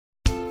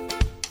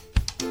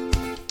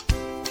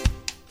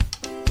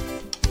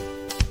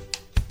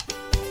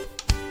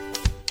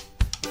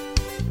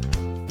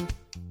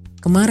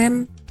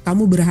kemarin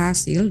kamu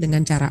berhasil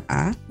dengan cara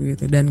A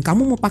gitu, dan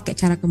kamu mau pakai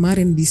cara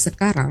kemarin di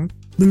sekarang,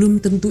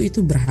 belum tentu itu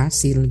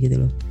berhasil gitu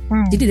loh.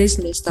 Jadi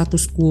dari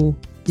status quo,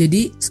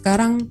 jadi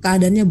sekarang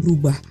keadaannya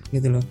berubah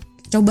gitu loh.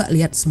 Coba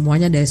lihat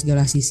semuanya dari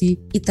segala sisi,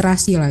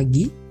 iterasi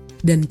lagi,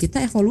 dan kita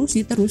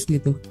evolusi terus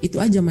gitu.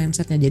 Itu aja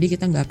mindsetnya. Jadi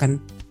kita nggak akan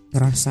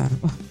ngerasa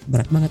wah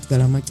berat banget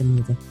segala macam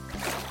gitu.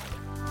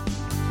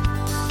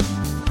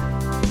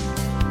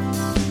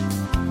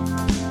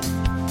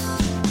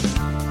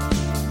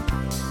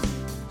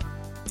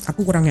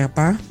 Aku kurangnya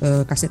apa,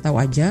 kasih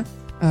tahu aja.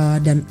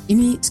 Dan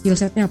ini skill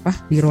setnya apa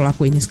di role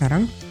aku ini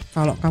sekarang.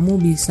 Kalau kamu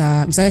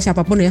bisa, misalnya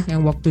siapapun ya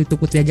yang waktu itu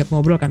Putri ajak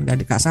ngobrol kan,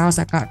 gak ada Kak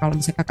Salsa, Kak, kalau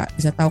misalnya Kakak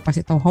bisa tahu,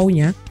 kasih tahu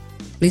how-nya,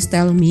 please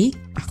tell me,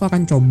 aku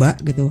akan coba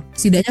gitu.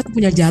 Setidaknya aku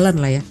punya jalan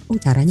lah ya. Oh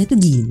caranya tuh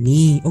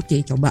gini,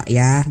 oke coba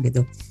ya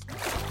gitu.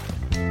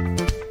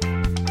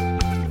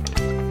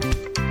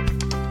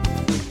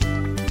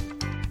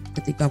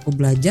 Ketika aku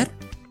belajar,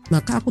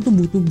 maka aku tuh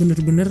butuh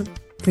bener-bener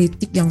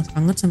kritik yang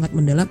sangat-sangat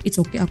mendalam. It's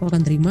okay, aku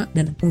akan terima,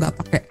 dan aku nggak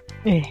pakai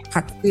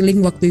hard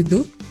feeling waktu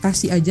itu.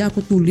 Kasih aja,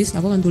 aku tulis,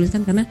 aku akan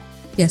tuliskan karena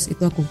yes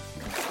itu aku.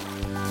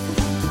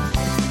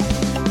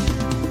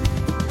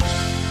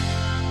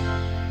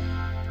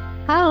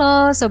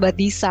 Halo Sobat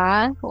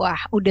Disa,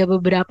 wah udah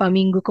beberapa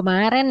minggu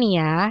kemarin nih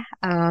ya,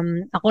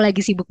 aku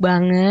lagi sibuk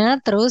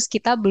banget, terus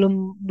kita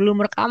belum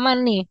belum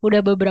rekaman nih, udah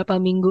beberapa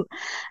minggu.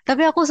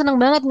 Tapi aku seneng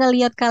banget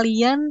ngeliat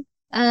kalian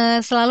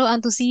selalu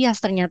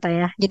antusias ternyata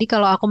ya. Jadi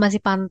kalau aku masih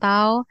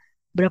pantau,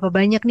 berapa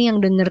banyak nih yang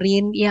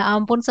dengerin, ya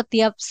ampun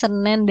setiap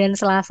Senin dan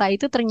Selasa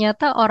itu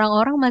ternyata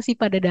orang-orang masih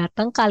pada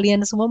datang,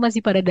 kalian semua masih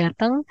pada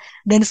datang,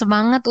 dan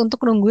semangat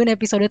untuk nungguin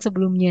episode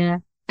sebelumnya.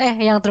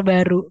 Yang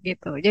terbaru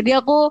gitu. Jadi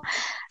aku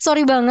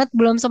sorry banget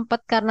belum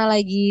sempat karena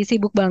lagi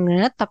sibuk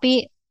banget,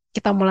 tapi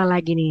kita mulai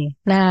lagi nih.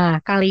 Nah,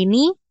 kali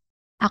ini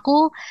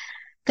aku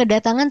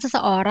kedatangan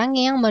seseorang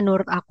yang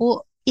menurut aku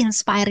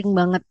inspiring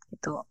banget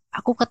gitu.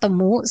 Aku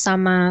ketemu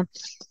sama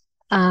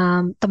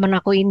temen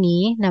aku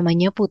ini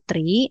namanya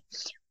Putri.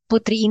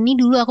 Putri ini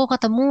dulu aku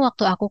ketemu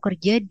waktu aku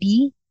kerja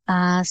di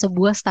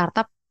sebuah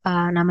startup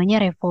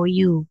namanya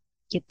Revoyu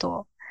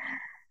gitu.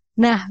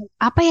 Nah,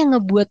 apa yang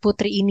ngebuat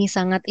Putri ini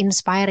sangat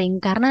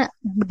inspiring? Karena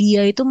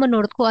dia itu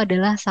menurutku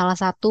adalah salah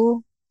satu,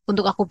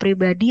 untuk aku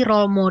pribadi,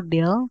 role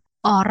model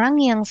orang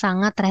yang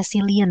sangat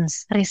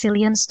resilience.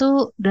 Resilience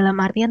tuh dalam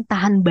artian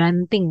tahan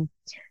banting,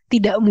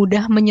 tidak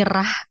mudah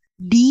menyerah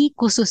di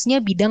khususnya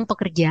bidang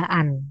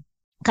pekerjaan.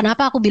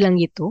 Kenapa aku bilang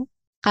gitu?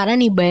 Karena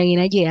nih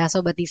bayangin aja ya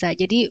Sobat Tisa.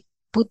 Jadi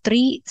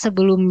Putri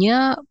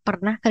sebelumnya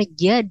pernah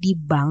kerja di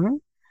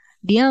bank,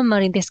 dia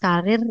merintis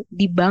karir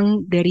di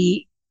bank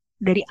dari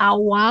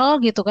awal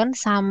gitu kan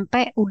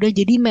sampai udah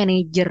jadi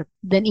manajer,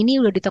 dan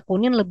ini udah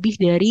ditekunin lebih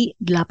dari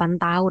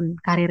 8 tahun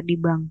karir di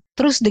bank.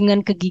 Terus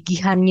dengan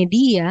kegigihannya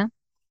dia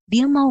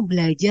mau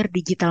belajar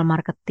digital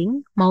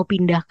marketing, mau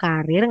pindah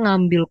karir,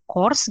 ngambil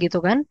course gitu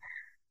kan,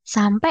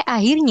 sampai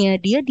akhirnya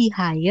dia di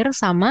hire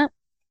sama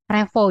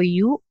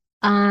Revoyu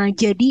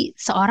jadi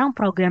seorang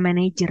program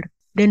manager.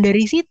 Dan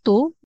dari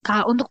situ,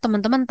 kalau untuk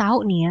teman-teman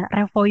tahu nih ya,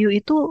 Revoyu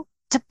itu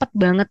cepet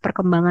banget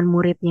perkembangan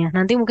muridnya.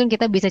 Nanti mungkin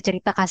kita bisa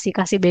cerita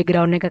kasih-kasih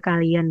backgroundnya ke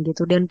kalian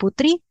gitu. Dan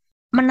Putri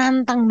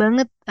menantang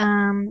banget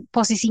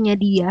posisinya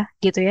dia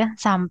gitu ya.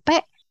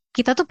 Sampai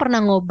kita tuh pernah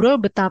ngobrol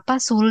betapa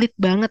sulit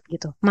banget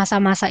gitu.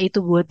 Masa-masa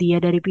itu buat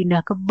dia dari pindah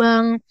ke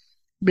bank,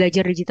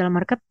 belajar digital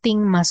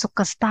marketing, masuk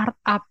ke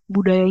startup,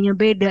 budayanya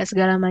beda,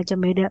 segala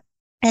macam beda.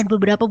 Dan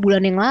beberapa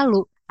bulan yang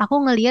lalu, aku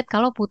ngeliat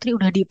kalau Putri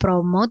udah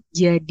dipromot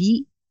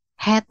jadi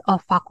head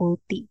of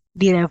faculty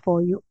di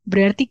Revoyu.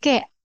 Berarti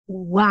kayak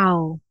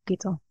wow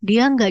gitu.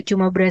 Dia nggak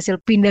cuma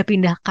berhasil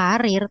pindah-pindah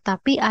karir,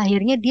 tapi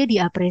akhirnya dia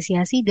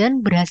diapresiasi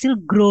dan berhasil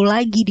grow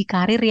lagi di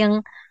karir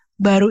yang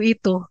baru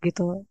itu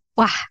gitu.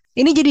 Wah,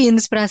 ini jadi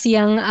inspirasi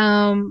yang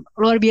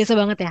luar biasa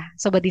banget ya,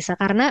 Sobat Disa.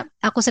 Karena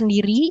aku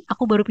sendiri,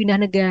 aku baru pindah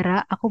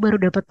negara, aku baru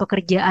dapat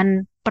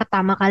pekerjaan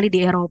pertama kali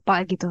di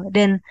Eropa gitu.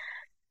 Dan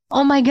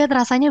oh my God,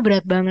 rasanya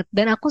berat banget.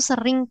 Dan aku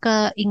sering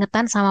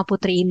keingetan sama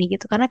Putri ini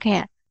gitu. Karena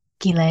kayak,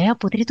 gila ya,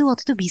 Putri tuh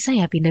waktu itu bisa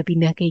ya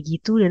pindah-pindah kayak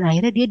gitu. Dan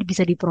akhirnya dia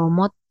bisa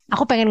dipromot.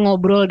 Aku pengen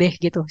ngobrol deh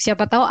gitu.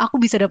 Siapa tahu aku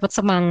bisa dapat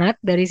semangat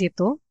dari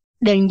situ.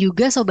 Dan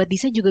juga Sobat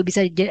Disa juga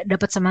bisa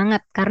dapat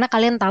semangat. Karena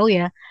kalian tahu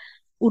ya,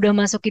 udah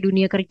masuk ke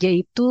dunia kerja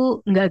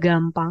itu nggak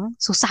gampang.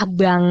 Susah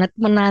banget,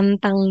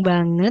 menantang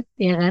banget,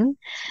 ya kan?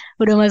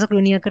 Udah masuk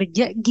dunia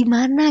kerja,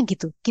 gimana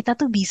gitu? Kita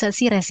tuh bisa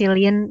sih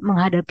resilient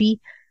menghadapi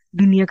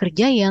dunia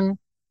kerja yang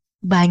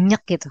banyak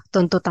gitu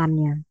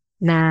tuntutannya.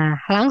 Nah,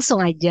 langsung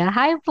aja.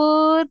 Hai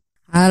Put.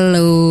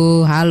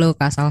 Halo, halo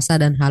Kak Salsa,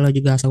 dan halo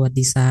juga Sobat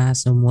Disa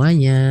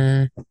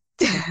semuanya.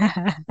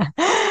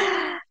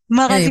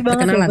 Makasih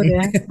banget ya Perkenalan Put ya?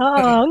 ya.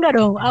 Oh, enggak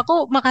dong. Aku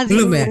makasih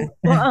Belum dulu. ya?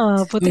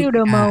 Putri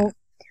udah mau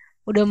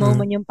Enggak. Hmm.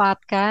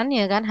 menyempatkan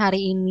ya kan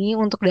hari ini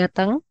untuk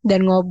datang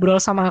dan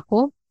ngobrol sama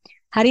aku.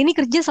 Hari ini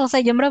kerja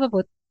selesai jam berapa,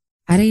 Put?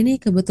 Hari ini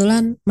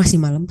kebetulan masih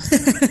malam.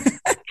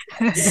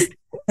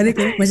 Hari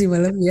ini masih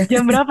malam ya.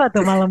 Jam berapa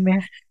tuh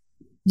malamnya?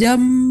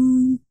 Jam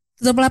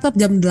tutup laptop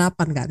jam 8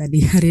 Kak tadi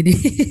hari ini.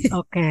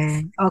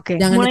 Oke, oke.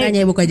 Jangan Mulai, ditanya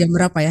ya buka jam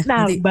berapa ya.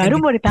 nah Nanti baru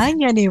kaget. mau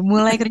ditanya nih,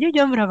 mulai kerja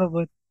jam berapa,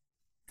 Bud?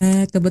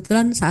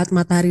 Kebetulan saat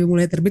matahari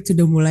mulai terbit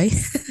sudah mulai.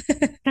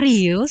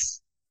 Serius?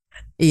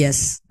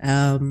 Yes.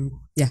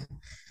 Ya.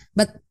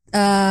 But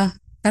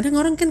kadang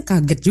orang kan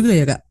kaget juga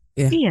ya Kak.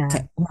 Ya. Iya.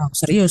 Kayak wow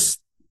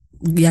serius.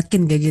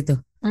 Yakin kayak gitu.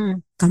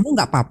 Mm, Kamu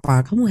nggak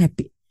apa-apa. Kamu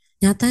happy.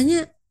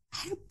 Nyatanya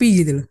happy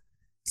gitu loh.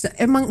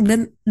 Emang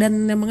dan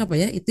emang apa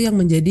ya? Itu yang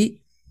menjadi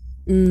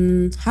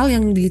hal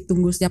yang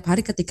ditunggu setiap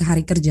hari ketika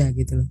hari kerja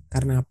gitu loh.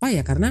 Karena apa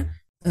ya? Karena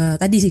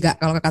tadi sih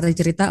Kak, kalau Kak tadi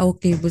cerita,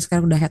 oke, Bu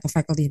sekarang udah head of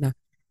faculty. Nah,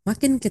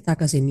 makin kita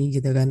ke sini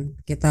gitu kan,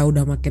 kita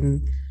udah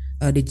makin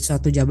di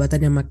suatu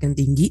jabatan yang makin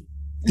tinggi,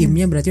 mm.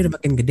 timnya berarti udah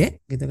makin gede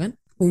gitu kan.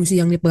 Fungsi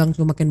yang dipegang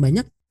juga makin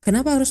banyak.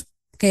 Kenapa harus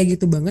kayak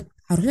gitu banget?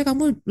 Harusnya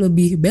kamu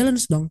lebih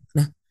balance dong.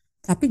 Nah,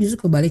 tapi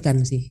justru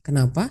kebalikan sih.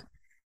 Kenapa?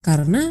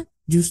 Karena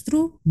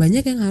justru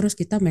banyak yang harus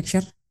kita make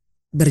sure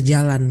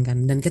berjalan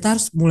kan, dan kita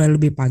harus mulai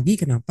lebih pagi.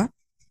 Kenapa?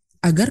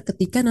 Agar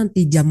ketika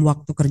nanti jam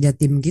waktu kerja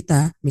tim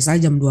kita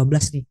misalnya jam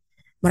 12 nih,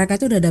 mereka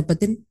itu udah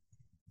dapetin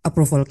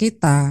approval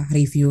kita,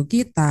 review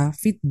kita,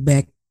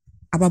 feedback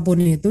apapun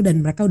itu,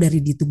 dan mereka udah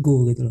ready to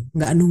go gitu loh,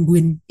 nggak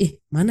nungguin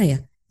mana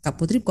ya Kak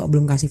Putri kok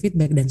belum kasih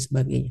feedback dan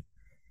sebagainya.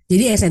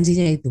 Jadi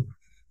esensinya itu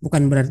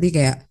bukan berarti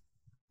kayak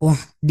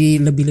wah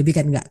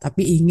dilebih-lebihkan, nggak,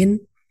 tapi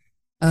ingin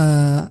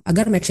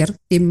agar make sure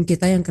tim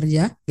kita yang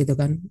kerja gitu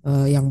kan,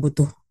 yang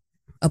butuh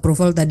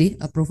approval tadi,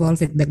 approval,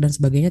 feedback dan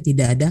sebagainya,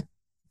 tidak ada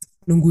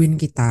nungguin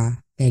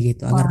kita kayak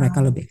gitu, agar mereka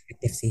Wow. lebih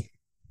efektif sih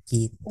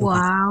gitu Kak.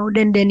 Wow,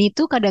 dan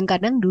itu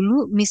kadang-kadang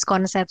dulu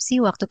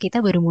miskonsepsi waktu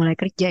kita baru mulai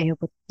kerja ya,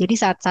 Put. Jadi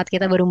saat-saat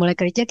kita baru mulai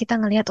kerja, kita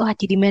ngelihat, wah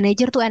jadi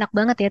manajer tuh enak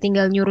banget ya,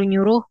 tinggal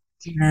nyuruh-nyuruh,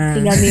 Nah,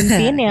 tinggal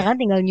mimpin ya kan,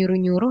 tinggal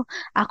nyuruh-nyuruh.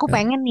 Aku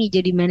pengen nih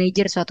jadi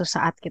manajer suatu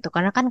saat gitu,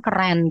 karena kan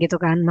keren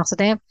gitu kan.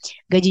 Maksudnya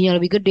gajinya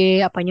lebih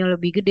gede, apanya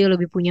lebih gede,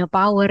 lebih punya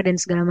power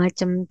dan segala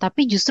macem.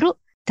 Tapi justru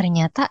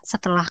ternyata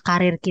setelah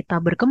karir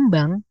kita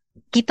berkembang,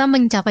 kita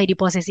mencapai di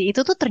posisi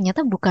itu tuh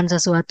ternyata bukan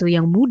sesuatu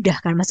yang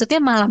mudah kan. Maksudnya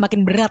malah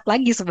makin berat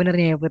lagi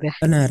sebenarnya ya, Put ya.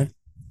 benar,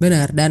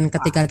 benar. Dan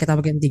ketika Wah. kita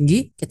makin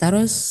tinggi, kita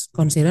harus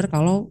consider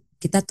kalau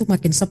kita tuh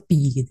makin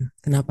sepi gitu.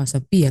 Kenapa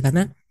sepi ya?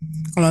 Karena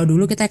kalau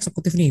dulu kita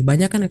eksekutif nih,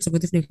 banyak kan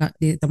eksekutif nih Kak,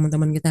 di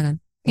teman-teman kita kan.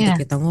 Ketika Ya,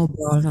 kita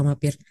ngobrol sama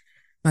peer,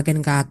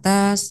 makin ke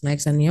atas,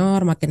 naik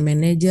senior, makin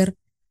manajer,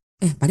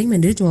 paling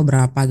manajer cuma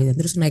berapa gitu.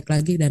 Terus naik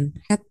lagi dan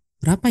head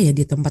berapa ya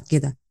di tempat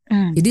kita.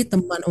 hmm, Jadi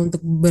teman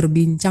untuk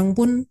berbincang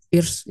pun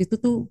peers itu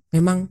tuh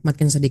memang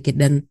makin sedikit,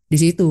 dan di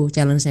situ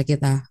challenge-nya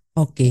kita.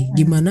 Oke, hmm.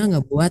 gimana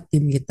ngebuat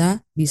tim kita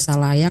bisa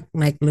layak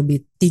naik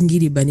lebih tinggi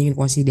dibandingin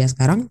posisi dia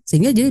sekarang,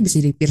 sehingga jadi bisa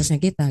di peersnya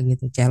kita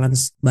gitu.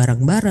 Challenge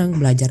bareng-bareng,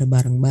 belajar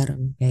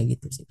bareng-bareng kayak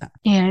gitu sih Kak.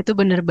 Ya itu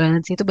bener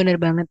banget sih, itu bener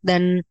banget.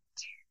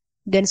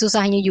 Dan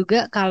susahnya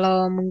juga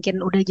kalau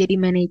mungkin udah jadi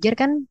manajer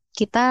kan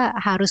kita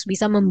harus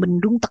bisa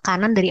membendung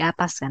tekanan dari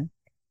atas kan.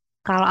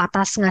 Kalau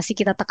atas ngasih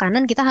kita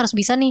tekanan, kita harus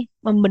bisa nih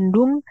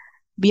membendung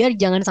biar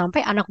jangan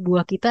sampai anak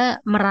buah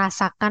kita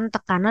merasakan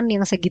tekanan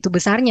yang segitu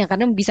besarnya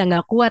karena bisa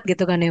nggak kuat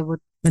gitu kan ya,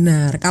 Bud.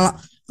 Benar. Kalau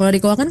kalau di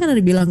keuangan kan ada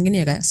dibilang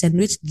gini ya Kak,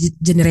 sandwich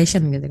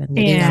generation gitu kan.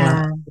 Jadi kalau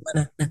Iya,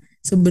 gimana? Nah,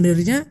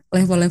 sebenarnya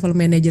level-level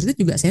manajer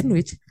itu juga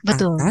sandwich,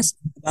 betul. atas,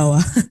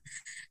 bawah.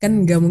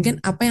 Kan nggak mungkin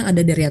apa yang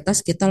ada dari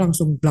atas kita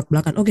langsung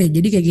belak-belakan. Oke,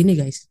 jadi kayak gini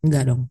guys.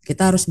 Nggak dong.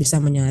 Kita harus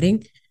bisa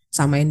menyaring,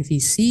 samain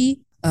visi,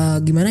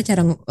 gimana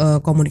cara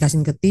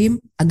komunikasiin ke tim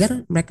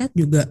agar mereka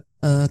juga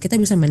kita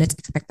bisa manage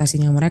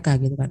ekspektasinya mereka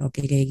gitu kan.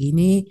 Oke, kayak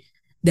gini,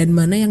 dan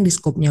mana yang di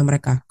scope-nya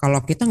mereka.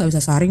 Kalau kita nggak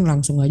bisa saring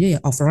langsung aja ya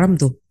overwhelm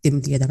tuh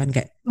tim kita kan,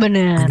 kayak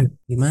Bener. aduh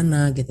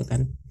gimana gitu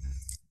kan.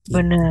 Gitu.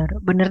 Bener,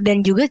 bener dan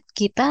juga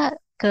kita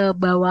ke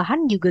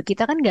bawahan juga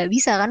kita kan nggak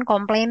bisa kan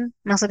komplain.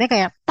 Maksudnya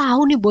kayak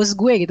tahu nih bos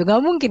gue gitu,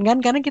 nggak mungkin kan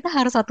karena kita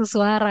harus satu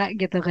suara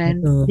gitu kan.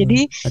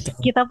 Jadi Betul, betul.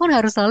 kita pun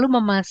harus selalu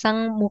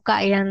memasang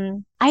muka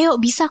yang, ayo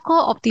bisa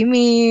kok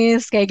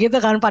optimis kayak gitu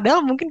kan.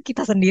 Padahal mungkin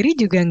kita sendiri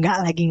juga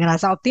nggak lagi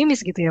ngerasa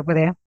optimis gitu ya,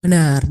 Put ya.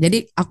 Benar.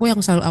 Jadi aku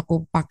yang selalu aku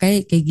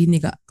pakai kayak gini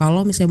Kak.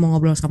 Kalau misalnya mau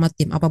ngobrol sama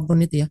tim apapun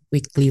itu ya,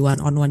 weekly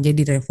one on one.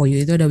 Jadi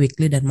review itu ada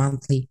weekly dan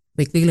monthly.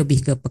 Weekly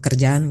lebih ke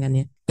pekerjaan kan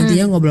ya.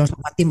 Intinya Hmm, ngobrol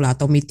sama tim lah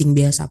atau meeting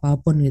biasa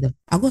apapun gitu.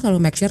 Aku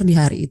selalu make sure di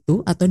hari itu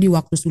atau di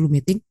waktu sebelum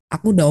meeting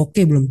aku udah oke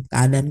belum?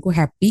 Keadaanku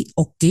happy,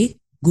 oke,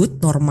 good,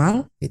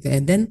 normal gitu.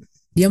 And then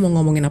dia mau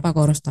ngomongin apa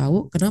aku harus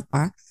tahu.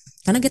 Kenapa?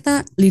 Karena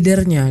kita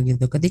leadernya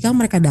gitu. Ketika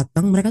mereka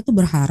datang, mereka tuh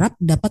berharap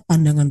dapat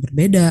pandangan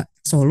berbeda,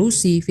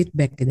 solusi,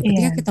 feedback gitu.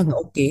 Ketika iya. kita nggak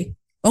oke,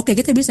 oke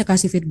kita bisa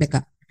kasih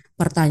feedback Kak.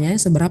 Pertanyaannya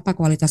seberapa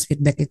kualitas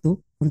feedback itu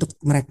untuk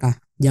mereka?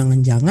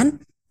 Jangan-jangan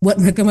buat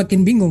mereka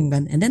makin bingung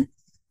kan. And then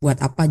buat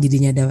apa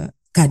jadinya ada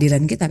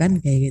kehadiran kita kan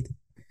kayak gitu.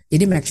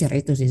 Jadi make sure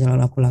itu sih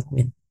selalu aku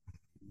lakuin.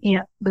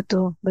 Iya,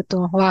 betul,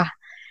 betul. Wah,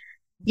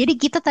 jadi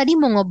kita tadi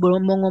mau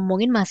ngobrol, mau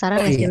ngomongin masalah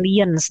Oh iya.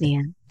 resilience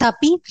nih ya.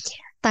 Tapi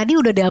tadi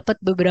udah dapat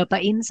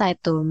beberapa insight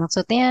tuh.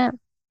 Maksudnya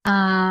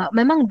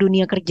memang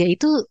dunia kerja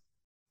itu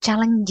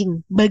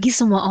challenging bagi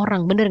semua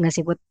orang, bener gak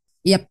sih, Put?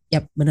 Yap,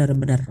 yap,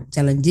 benar-benar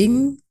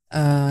challenging,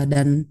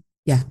 dan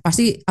ya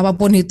pasti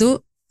apapun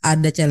itu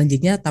ada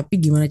challengingnya,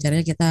 tapi gimana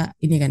caranya kita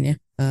ini kan ya,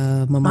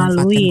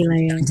 memanfaatkan Lalui lah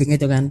ya. challenging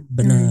itu kan,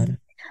 Hmm. bener.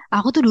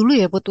 Aku tuh dulu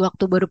ya, Put,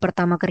 waktu baru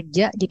pertama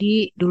kerja,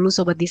 jadi dulu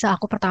Sobat Disa,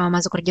 aku pertama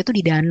masuk kerja tuh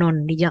di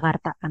Danon, di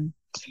Jakarta kan.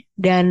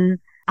 Dan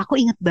aku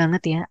inget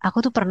banget ya,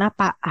 aku tuh pernah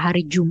Pak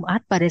hari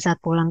Jumat pada saat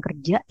pulang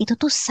kerja, itu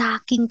tuh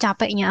saking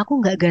capeknya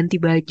aku nggak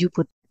ganti baju,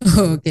 Put.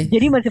 Oke.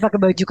 Jadi masih pakai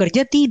baju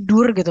kerja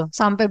tidur gitu,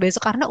 sampai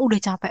besok karena udah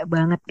capek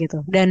banget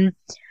gitu. Dan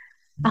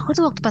aku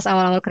tuh waktu pas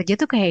awal-awal kerja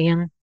tuh kayak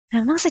yang,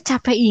 emang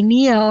secapek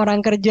ini ya orang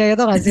kerja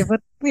itu gak sih,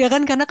 Put? Ya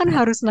kan, karena kan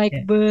harus naik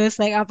Ya, bus,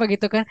 naik apa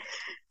gitu kan.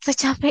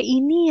 Secapek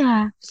ini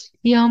ya.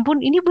 Ya ampun,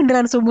 ini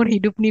beneran seumur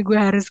hidup nih gue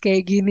harus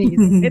kayak gini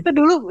gitu. Itu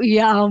dulu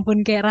ya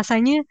ampun kayak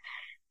rasanya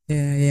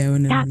ya, ya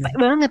benar-benar. capek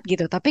banget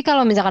gitu. Tapi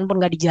kalau misalkan pun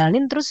gak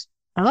dijalanin terus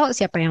kalau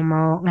siapa yang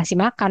mau ngasih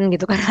makan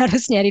gitu kan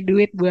harus nyari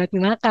duit buat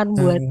makan,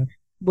 buat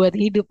buat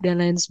hidup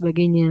dan lain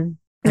sebagainya.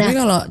 Tapi Nah,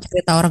 kalau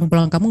cerita orang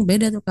pulang kampung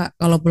beda tuh Kak.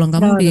 Kalau pulang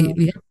kampung kenapa tuh?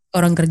 dilihat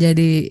orang kerja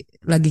di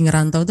lagi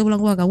ngerantau tuh bilang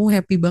wah kamu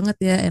happy banget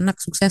ya, enak,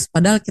 sukses.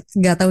 Padahal kita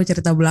nggak tahu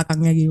cerita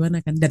belakangnya gimana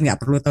kan, dan nggak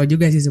perlu tahu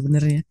juga sih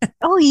sebenarnya.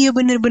 Oh iya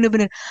bener bener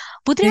bener.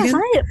 Putri Ya kan?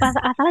 asalnya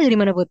asalnya dari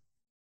mana Put?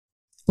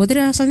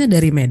 Putri asalnya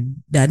dari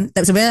Medan,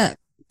 tapi sebenarnya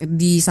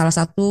di salah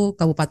satu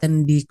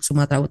kabupaten di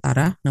Sumatera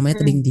Utara namanya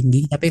Mm-mm. Tebing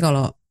Tinggi. Tapi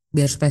kalau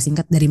biar supaya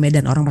singkat dari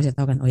Medan orang pasti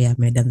tahu kan. Oh ya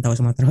Medan tahu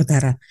Sumatera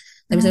Utara.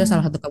 Tapi saya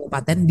salah Hmm. satu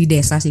kabupaten di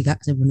desa sih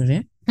Kak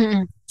sebenarnya.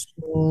 Mm-mm.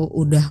 So,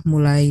 udah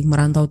mulai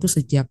merantau tuh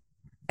sejak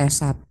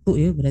S1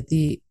 ya,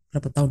 berarti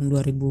berapa tahun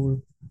 2000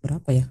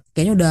 berapa ya?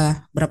 Kayaknya udah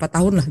berapa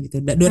tahun lah gitu.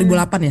 Mm-mm.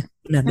 2008 ya.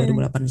 Benar Mm-mm.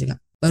 2008 sih Kak.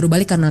 Baru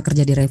balik karena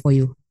kerja di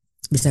Revoyu.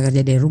 Bisa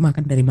kerja dari rumah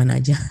kan dari mana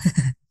aja.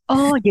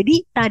 Oh,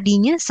 jadi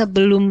tadinya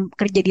sebelum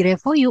kerja di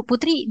Revoyu,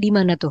 Putri di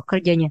mana tuh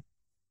kerjanya?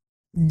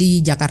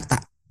 Di Jakarta.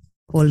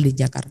 Full di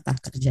Jakarta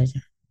kerjanya.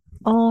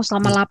 Oh,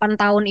 selama Gitu. 8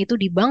 tahun itu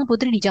di bank,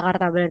 Putri di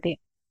Jakarta berarti.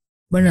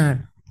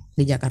 Benar,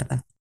 di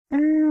Jakarta.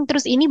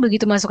 Terus ini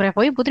begitu masuk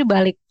Revoyu, Putri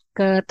balik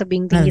ke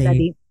tebing tinggi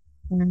tadi. Balik.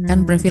 Kan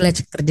Hmm,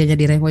 privilege kerjanya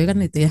di Revoyu kan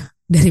itu ya.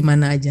 Dari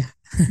mana aja.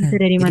 bisa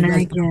dari Jadi mana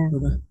balik ke aja.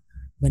 rumah.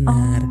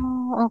 Benar.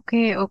 Oh,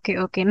 oke, oke,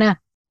 oke. Nah,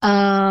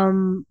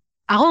 em,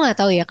 aku nggak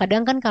tahu ya.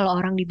 Kadang kan kalau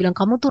orang dibilang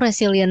kamu tuh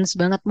resilience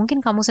banget, mungkin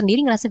kamu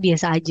sendiri ngerasa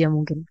biasa aja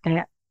mungkin.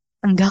 Kayak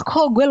enggak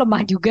kok, gue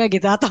lemah juga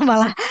gitu. Atau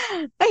malah,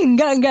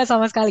 enggak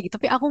sama sekali gitu.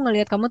 Tapi aku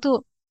ngelihat kamu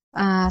tuh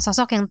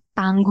sosok yang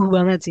tangguh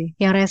banget sih,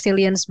 yang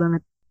resilience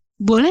banget.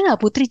 Boleh nggak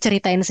Putri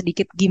ceritain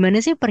sedikit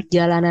gimana sih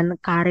perjalanan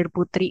karir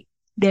Putri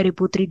dari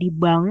Putri di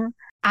bank,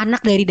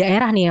 anak dari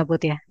daerah nih ya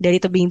Put ya, dari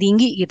tebing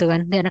tinggi gitu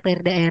kan, dan anak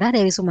dari daerah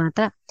dari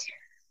Sumatera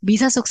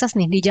bisa sukses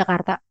nih di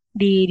Jakarta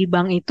di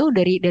bank itu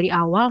dari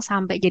awal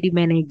sampai jadi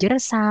manajer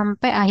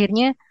sampai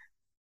akhirnya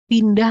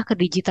pindah ke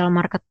digital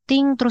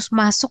marketing terus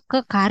masuk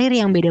ke karir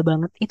yang beda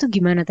banget. Itu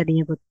gimana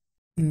tadinya Put?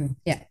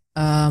 Ya,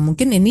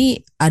 mungkin ini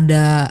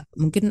ada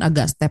mungkin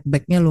agak step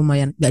backnya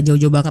lumayan gak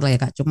jauh-jauh banget lah ya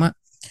Kak. Cuma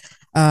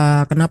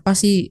kenapa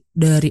sih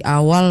dari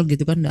awal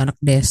gitu kan anak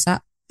desa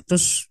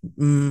terus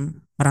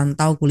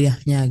merantau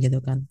kuliahnya gitu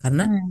kan?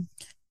 Karena Hmm.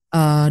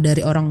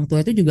 dari orang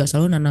tua itu juga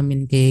selalu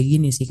nanamin kayak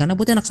gini sih. Karena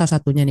Putih anak salah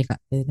satunya nih Kak,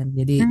 gitu kan.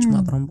 Jadi cuma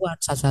Hmm. perempuan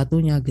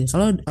satu-satunya gitu.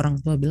 Selalu orang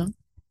tua bilang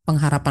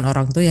pengharapan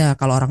orang tua ya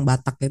kalau orang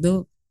Batak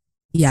itu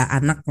ya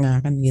anaknya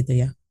kan gitu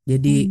ya.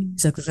 Jadi Hmm.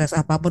 sukses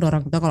apapun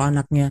orang tua kalau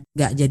anaknya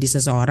nggak jadi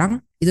seseorang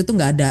itu tuh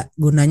nggak ada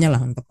gunanya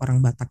lah untuk orang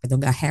Batak itu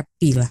nggak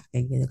happy lah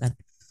kayak gitu kan.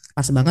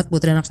 Pas banget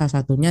Putri anak salah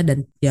satunya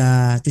dan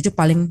ya cucu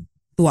paling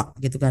tua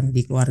gitu kan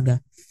di keluarga.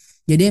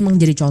 Jadi emang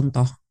jadi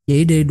contoh.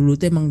 Jadi dari dulu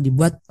tuh emang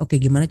dibuat oke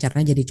gimana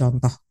caranya jadi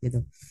contoh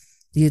gitu.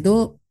 Jadi itu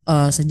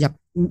sejak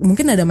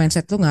mungkin ada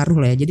mindset tuh ngaruh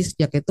lah ya. Jadi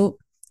sejak itu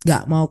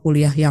nggak mau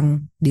kuliah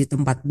yang di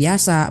tempat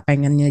biasa,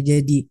 pengennya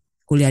jadi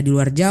kuliah di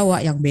luar Jawa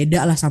yang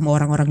beda lah sama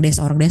orang-orang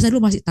desa. Orang desa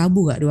dulu masih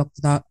tabu gak di waktu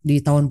di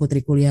tahun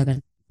Putri kuliah kan.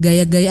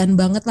 Gaya-gayaan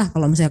banget lah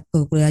kalau misalnya ke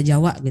kuliah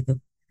Jawa gitu.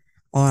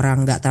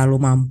 Orang nggak terlalu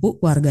mampu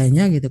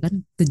keluarganya gitu kan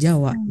ke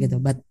Jawa gitu.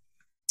 Hmm. But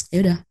ya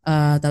udah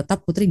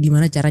tetap Putri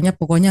gimana caranya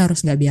pokoknya harus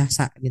nggak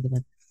biasa gitu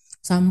kan.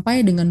 Sampai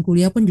dengan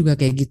kuliah pun juga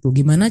kayak gitu.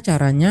 Gimana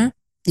caranya?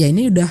 Ya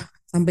ini udah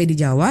sampai di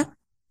Jawa,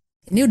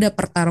 ini udah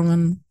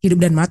pertarungan hidup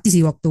dan mati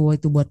sih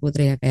waktu itu buat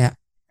Putri ya kayak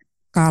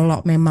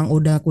kalau memang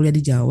udah kuliah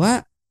di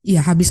Jawa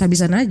ya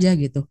habis-habisan aja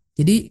gitu.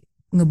 Jadi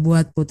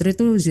ngebuat Putri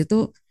tuh di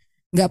situ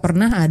nggak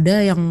pernah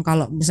ada yang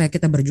kalau misalnya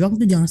kita berjuang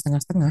tuh jangan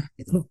setengah-setengah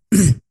gitu loh.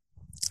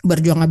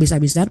 Berjuang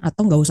habis-habisan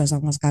atau nggak usah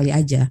sama sekali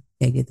aja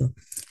kayak gitu.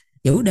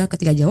 Ya udah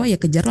ketika Jawa ya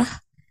kejarlah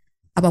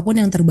apapun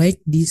yang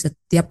terbaik di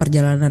setiap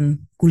perjalanan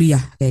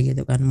kuliah kayak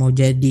gitu kan. Mau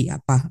jadi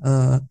apa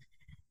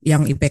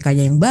yang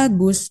IPK-nya yang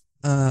bagus,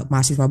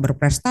 mahasiswa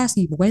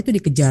berprestasi, pokoknya itu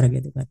dikejar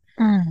gitu kan.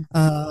 Hmm.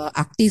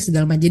 Aktif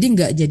segala macam. Jadi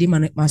nggak jadi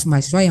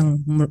mahasiswa yang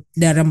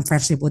dalam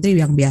versi Putri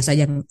yang biasa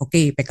yang oke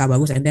IPK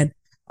bagus and then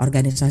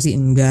organisasi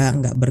enggak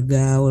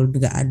bergaul,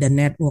 enggak ada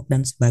network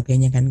dan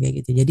sebagainya kan kayak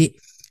gitu. Jadi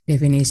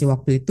definisi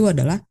waktu itu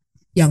adalah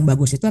yang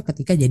bagus itu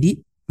ketika jadi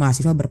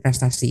mahasiswa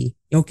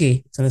berprestasi. Ya,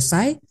 oke,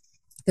 selesai.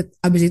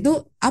 Habis itu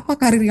apa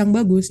karir yang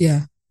bagus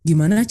ya?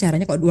 Gimana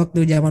caranya kok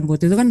waktu zaman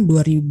Putri itu kan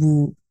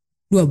 2012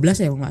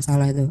 ya kalau nggak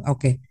salah itu.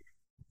 Oke.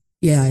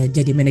 ya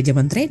jadi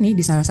manajemen trainee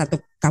di salah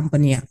satu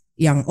company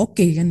yang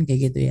oke kan kayak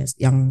gitu ya,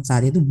 yang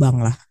saat itu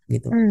bank lah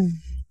gitu. Hmm.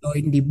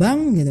 Join di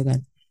bank gitu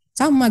kan,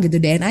 sama gitu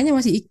DNA-nya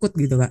masih ikut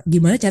gitu kak.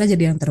 Gimana cara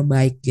jadi yang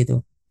terbaik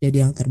gitu,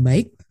 jadi yang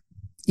terbaik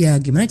ya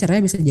gimana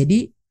caranya bisa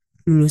jadi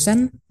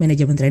lulusan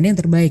manajemen training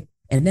yang terbaik,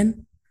 and then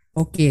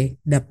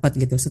dapat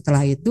gitu.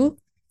 Setelah itu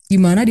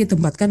gimana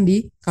ditempatkan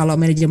di, kalau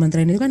manajemen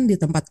training itu kan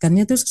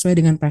ditempatkannya tuh sesuai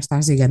dengan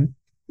prestasi kan,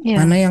 Ya.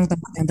 mana yang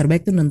tempat yang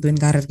terbaik tuh nentuin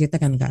karir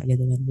kita kan kak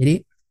gitu kan. Jadi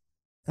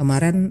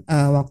kemarin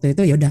waktu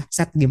itu ya udah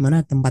set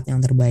gimana tempat yang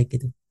terbaik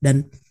gitu,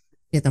 dan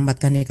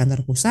ditempatkan di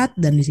kantor pusat,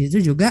 dan di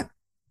situ juga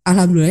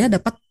alhamdulillah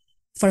dapat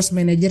first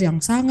manager yang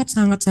sangat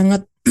sangat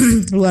sangat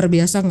luar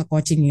biasa,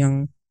 nge-coaching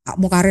yang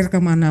mau karir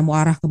kemana, mau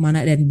arah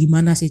kemana, dan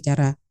gimana sih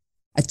cara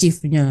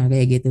achieve-nya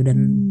kayak gitu. Dan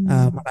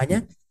Hmm.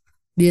 makanya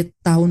di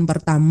tahun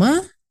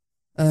pertama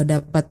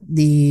dapat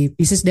di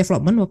business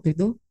development waktu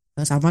itu,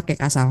 sama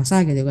kayak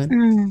Kasalsa gitu kan,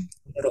 Hmm.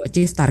 baru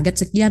achieve target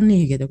sekian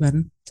nih gitu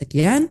kan,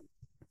 sekian.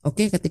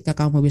 Ketika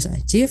kamu bisa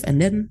achieve, and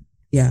then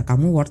ya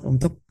kamu worth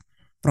untuk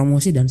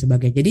promosi dan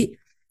sebagainya. Jadi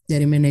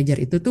dari manajer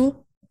itu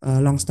tuh,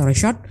 long story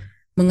short,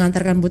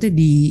 mengantarkan Putri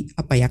di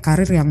apa ya,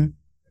 karir yang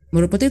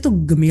menurut Putri itu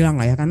gemilang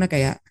lah ya, karena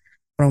kayak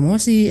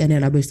promosi,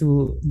 dan habis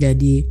itu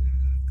jadi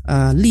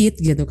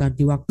lead gitu kan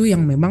di waktu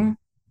yang memang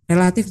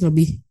relatif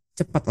lebih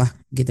cepat lah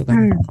gitu kan,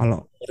 Hmm.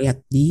 kalau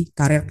lihat di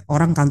karir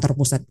orang kantor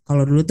pusat.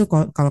 Kalau dulu tuh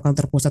kalau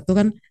kantor pusat tuh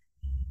kan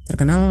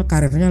terkenal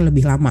karirnya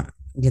lebih lama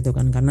gitu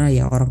kan, karena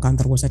ya orang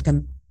kantor pusat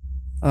kan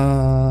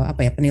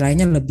apa ya,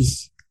 penilaiannya lebih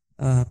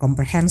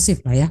komprehensif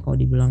lah ya kalau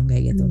dibilang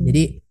kayak gitu. Hmm.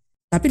 Jadi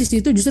tapi di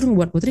situ justru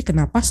membuat Putri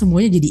kenapa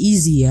semuanya jadi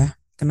easy ya.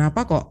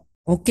 Kenapa kok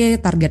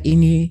target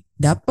ini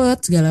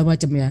dapet segala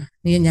macam ya.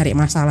 Ini nyari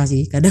masalah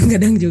sih.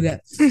 Kadang-kadang juga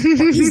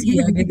kok easy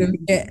ya gitu.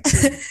 Kayak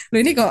lo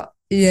ini kok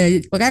ya,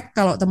 makanya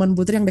kalau teman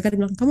Putri yang dekat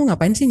bilang kamu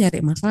ngapain sih nyari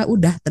masalah,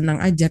 udah tenang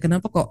aja.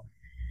 Kenapa kok.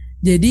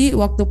 Jadi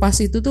waktu pas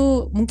itu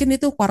tuh mungkin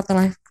itu quarter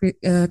life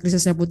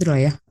krisisnya Putri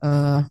lah ya.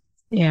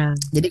 Ya.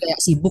 Jadi kayak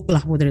sibuk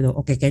lah Putri tuh.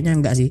 Kayaknya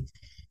enggak sih.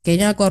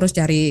 Kayaknya aku harus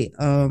cari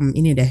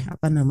ini deh,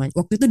 apa namanya.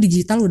 Waktu itu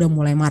digital udah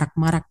mulai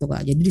marak-marak tuh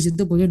Kak. Jadi di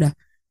situ Putri udah,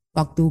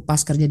 waktu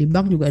pas kerja di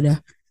bank juga ada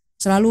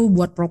selalu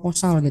buat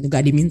proposal gitu.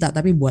 Gak diminta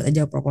tapi buat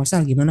aja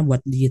proposal gimana buat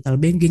digital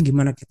banking,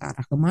 gimana kita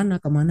arah kemana,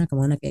 kemana,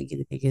 kemana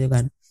kayak gitu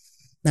kan.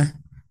 Nah,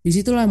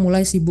 disitulah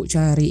mulai sibuk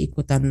cari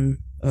ikutan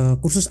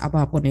kursus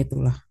apapun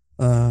itulah.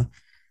 Eh,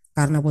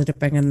 karena Putri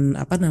pengen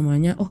apa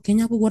namanya,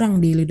 kayaknya aku kurang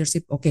di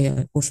leadership,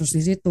 kursus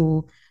di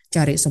situ,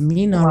 cari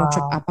seminar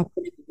workshop Wow.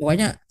 apapun itu,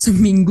 pokoknya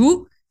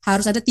seminggu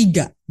harus ada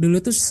tiga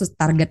dulu tuh,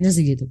 targetnya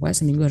segitu, pokoknya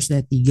seminggu harus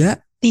ada tiga,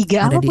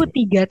 Tiga ada apa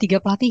di bu? Tiga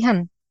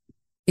pelatihan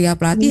tiga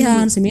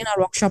pelatihan seminggu. seminar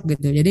workshop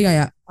gitu. Jadi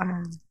kayak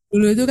Wah.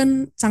 dulu itu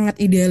kan sangat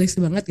idealis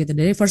banget gitu.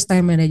 Dari first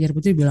time manager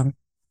Putri bilang,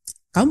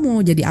 kamu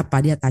mau jadi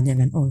apa, dia tanya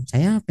kan,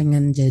 saya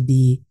pengen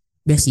jadi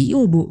best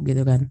CEO bu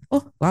gitu kan.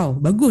 Oh wow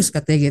bagus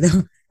katanya gitu.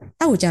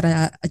 Tahu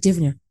cara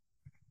achieve-nya?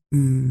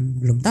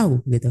 Belum tahu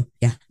gitu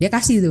ya, dia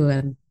kasih tuh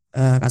kan,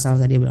 kasal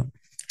tadi bilang,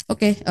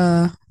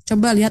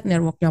 coba lihat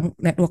network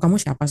kamu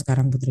siapa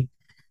sekarang Putri.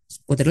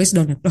 Putri list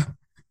dong, loh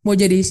mau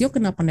jadi CEO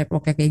kenapa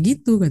networknya kayak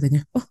gitu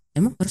katanya.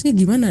 Emang harusnya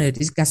gimana ya,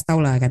 dikasih tahu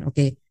lah kan.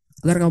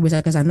 Agar kamu bisa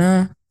ke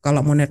sana,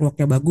 kalau mau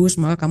networknya bagus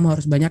maka kamu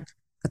harus banyak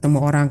ketemu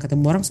orang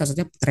salah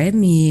satunya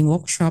training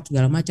workshop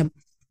segala macam.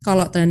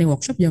 Kalau training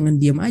workshop jangan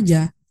diem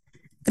aja,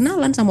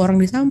 kenalan sama orang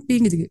di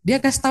samping gitu,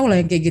 dia kasih tahu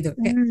lah yang kayak gitu,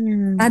 kayak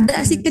Hmm.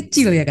 ada sih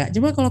kecil ya kak,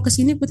 cuma kalau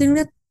kesini Putri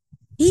ngeliat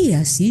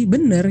iya sih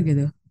bener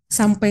gitu.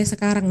 Sampai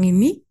sekarang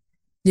ini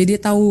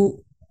jadi tahu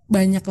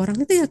banyak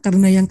orang itu ya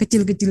karena yang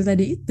kecil-kecil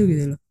tadi itu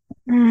gitu loh.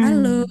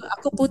 Halo, Hmm.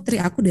 aku Putri,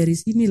 aku dari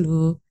sini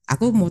loh.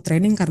 Aku mau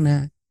training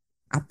karena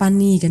apa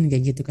nih kan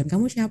kayak gitu kan.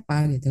 Kamu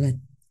siapa gitu kan.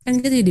 Kan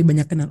kita jadi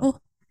banyak kenal. Oh,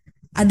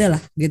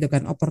 adalah gitu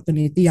kan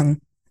opportunity yang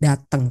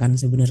datang kan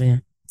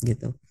sebenarnya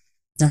gitu.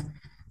 Nah,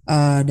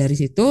 dari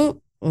situ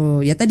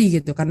ya tadi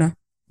gitu, karena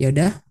ya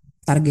udah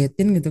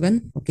targetin gitu kan.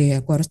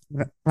 Aku harus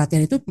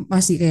pelatihan itu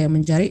masih kayak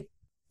mencari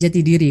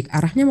jati diri,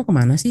 arahnya mau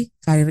kemana sih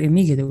karir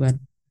ini gitu kan,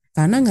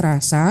 karena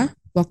ngerasa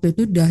waktu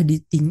itu udah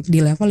di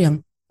level yang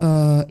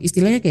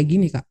istilahnya kayak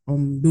gini kak.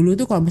 Dulu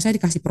tuh kalau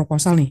misalnya dikasih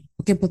proposal nih,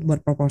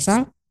 buat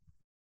proposal,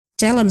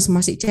 challenge,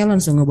 masih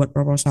challenge tuh ngebuat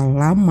proposal,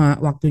 lama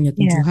waktunya,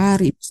 Ya. 7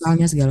 hari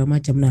misalnya segala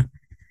macam. Nah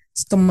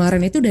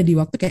kemarin itu udah di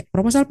waktu kayak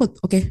proposal put,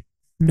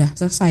 udah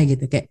selesai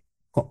gitu, kayak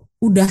kok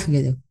udah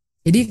gitu.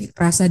 Jadi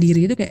rasa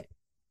diri itu kayak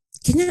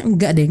kayaknya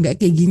enggak deh, enggak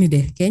kayak gini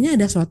deh, kayaknya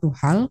ada suatu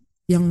hal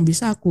yang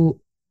bisa aku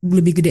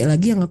lebih gede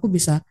lagi, yang aku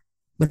bisa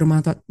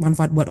bermanfaat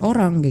manfaat buat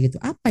orang kayak gitu.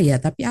 Apa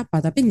ya, tapi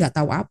nggak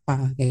tahu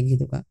apa kayak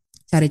gitu kak.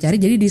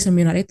 Cari-cari, jadi di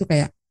seminar itu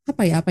kayak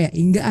apa ya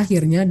hingga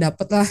akhirnya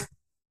dapatlah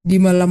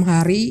di malam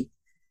hari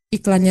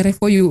iklannya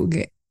Revoyu,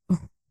 kayak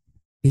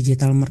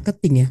digital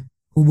marketing ya,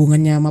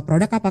 hubungannya sama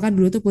produk apa, kan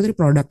dulu tuh Putri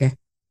produk ya,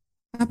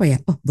 apa ya,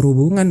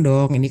 berhubungan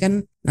dong, ini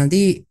kan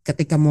nanti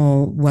ketika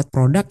mau buat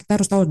produk kita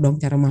harus tahu dong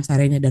cara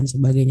masarnya dan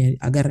sebagainya,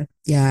 agar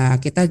ya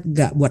kita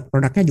nggak buat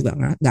produknya juga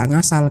nggak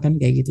ngasal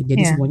kan kayak gitu, jadi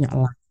Ya. semuanya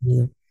alat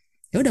gitu.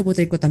 Ya udah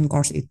Putri ikutan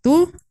course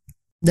itu,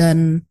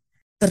 dan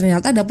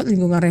ternyata dapat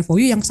lingkungan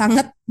revoyu yang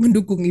sangat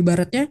mendukung.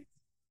 Ibaratnya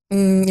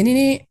ini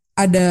nih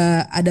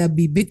ada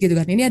bibit gitu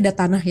kan, ini ada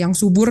tanah yang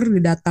subur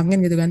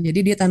didatangin gitu kan, jadi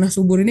dia tanah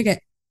subur ini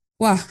kayak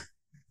wah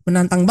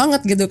menantang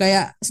banget gitu,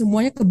 kayak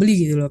semuanya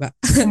kebeli gitu loh kak.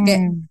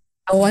 Kayak Hmm.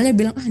 awalnya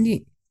bilang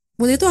ini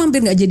Putri itu hampir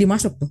nggak jadi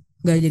masuk tuh,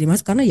 nggak jadi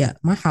masuk karena ya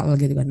mahal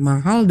gitu kan,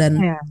 mahal.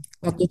 Dan Ya,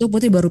 waktu itu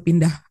Putri baru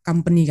pindah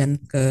company kan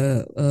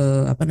ke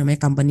apa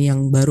namanya, company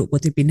yang baru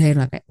Putri pindahin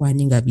lah, kayak wah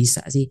ini nggak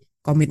bisa sih,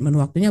 komitmen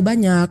waktunya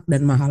banyak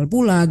dan mahal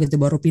pula gitu,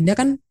 baru pindah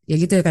kan ya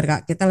gitu kan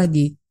kak, kita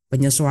lagi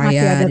masih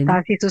penyesuaian ini.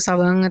 adaptasi susah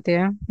banget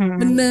ya.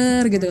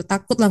 Bener gitu,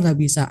 takut lah nggak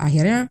bisa.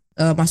 Akhirnya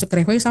masuk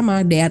ke Revoy sama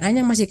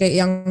DNA-nya masih kayak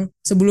yang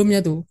sebelumnya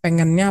tuh,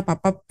 pengennya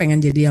apa-apa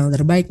pengen jadi yang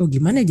terbaik. Oh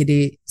gimana ya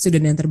jadi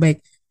student yang terbaik?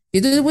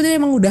 Itu tuh Putri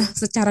emang udah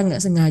secara nggak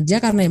sengaja,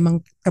 karena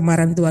emang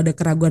kemarin tuh ada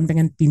keraguan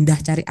pengen pindah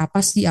cari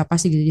apa sih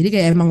gitu. Jadi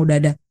kayak emang udah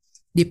ada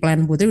di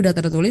plan Putri, udah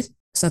tertulis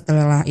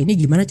setelah ini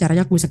gimana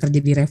caranya aku bisa kerja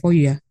di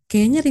Revoy ya.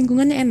 Kayaknya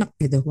lingkungannya enak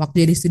gitu.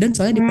 Waktu jadi student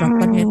soalnya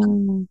diperlakukan enak.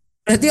 Hmm.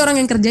 Berarti orang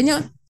yang kerjanya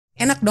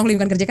enak dong,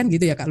 lingkungan kerja kan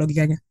gitu ya kak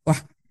logikanya. Wah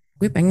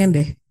gue pengen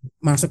deh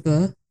masuk ke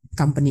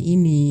company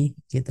ini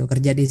gitu,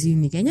 kerja di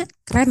sini kayaknya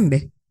keren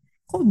deh.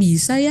 Kok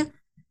bisa ya,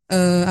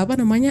 apa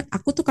namanya,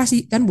 aku tuh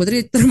kasih kan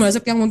Putri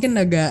termasuk yang mungkin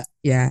agak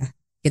ya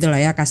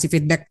gitulah ya, kasih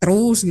feedback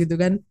terus gitu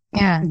kan,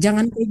 Ya.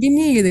 jangan kayak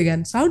gini gitu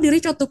kan, selalu di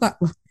reach out tuh kak.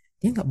 Wah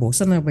dia nggak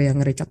bosen apa yang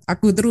nge-reach out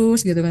aku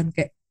terus gitu kan,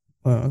 kayak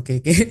oh, oke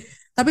oke.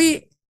 Tapi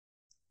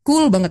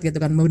cool banget gitu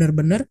kan,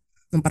 bener-bener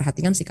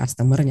memperhatikan si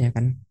customernya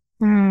kan,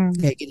 Hmm.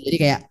 kayak gitu. Jadi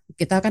kayak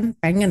kita kan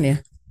pengen ya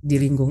di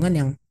lingkungan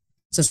yang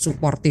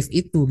sesuportif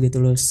itu gitu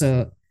loh,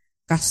 se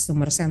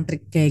customer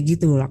centric kayak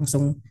gitu,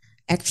 langsung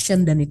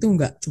action, dan itu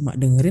nggak cuma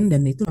dengerin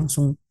dan itu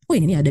langsung oh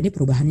ini ada nih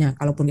perubahannya,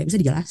 kalaupun nggak bisa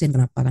dijelasin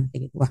kenapa kan,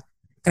 kayak gitu. Wah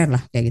keren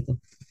lah kayak gitu.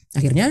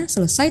 Akhirnya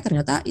selesai,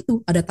 ternyata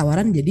itu ada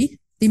tawaran jadi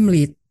team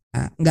lead.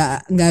 Nah,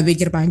 nggak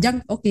pikir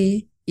panjang,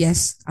 oke,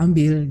 yes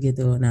ambil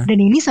gitu. Nah Dan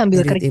ini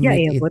sambil dari tim kerja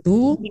lead ya, Put. itu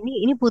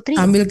Ini Putri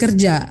sambil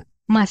kerja.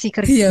 masih Iya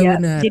kerja.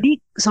 benar. Jadi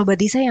Sobat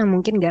Disa yang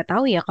mungkin nggak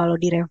tahu ya kalau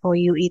di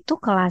Revoyu itu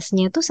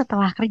kelasnya tuh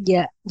setelah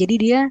kerja. Jadi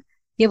dia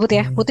ya Put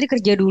ya, Oke. Putri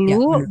kerja dulu, Ya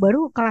benar.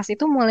 baru kelas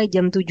itu mulai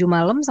jam 7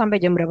 malam sampai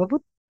jam berapa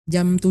Put?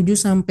 Jam 7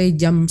 sampai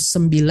jam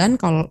 9,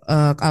 kalau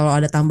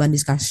ada tambahan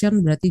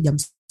discussion berarti jam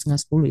setengah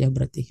 10 ya,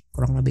 berarti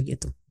kurang lebih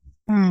gitu.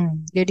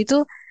 Jadi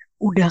tuh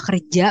udah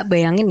kerja,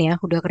 bayangin ya,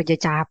 udah kerja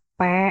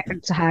capek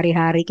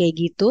sehari-hari kayak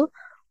gitu,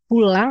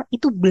 pulang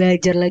itu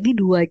belajar lagi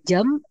 2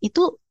 jam,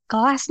 itu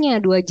kelasnya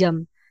 2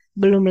 jam.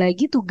 Belum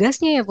lagi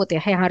tugasnya ya Put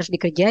ya, yang harus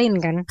dikerjain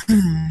kan.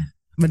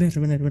 Benar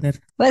benar benar.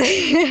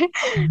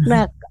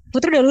 Nah,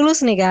 Putri udah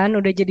lulus nih kan,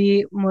 udah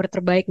jadi murid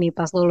terbaik nih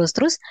pas lulus.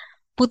 Terus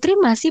Putri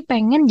masih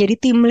pengen jadi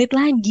tim lead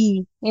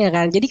lagi, ya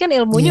kan? Jadi kan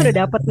ilmunya Iya udah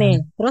dapet nih,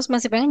 benar. terus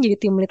masih pengen jadi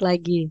tim lead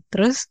lagi.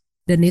 Terus,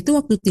 Dan itu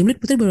waktu tim lead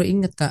Putri baru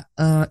inget kak,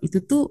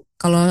 itu tuh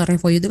kalau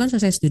Revo itu kan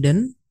selesai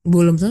student,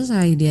 belum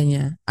selesai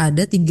dianya,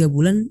 ada 3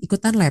 bulan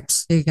ikutan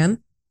labs ya kan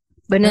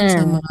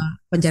sama bener.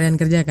 pencarian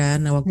kerja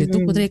kan. Nah waktu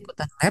itu Putri Mm-mm.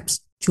 ikutan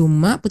labs,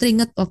 cuma Putri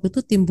ingat waktu itu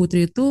tim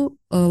Putri itu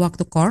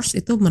waktu course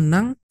itu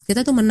menang,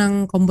 kita tuh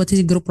menang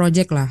kompetisi grup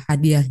project lah,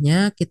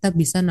 hadiahnya kita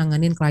bisa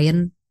nanganin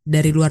klien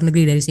dari luar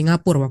negeri, dari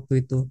Singapura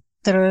waktu itu.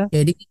 Terus,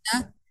 Jadi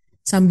kita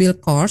sambil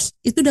course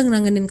itu udah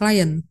nanganin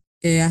klien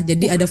ya,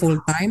 jadi ada full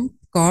time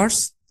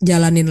course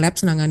jalanin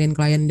labs nanganin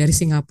klien dari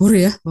Singapura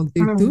ya waktu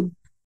itu. hmm,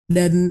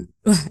 Dan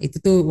wah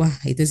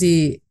itu sih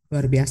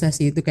luar biasa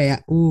sih, itu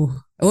kayak oh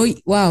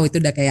wow, itu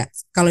udah kayak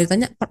kalau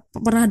ditanya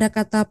pernah ada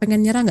kata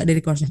pengen nyerah nggak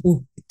dari course-nya,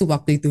 itu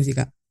waktu itu sih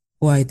kak.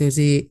 Wah itu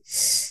sih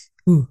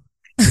uh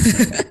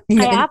kayak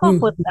ingatnya apa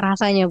Put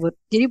rasanya Put?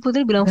 Jadi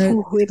Putri bilang, Eh,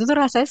 itu tuh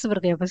rasanya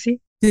seperti apa sih?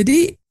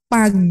 jadi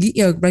pagi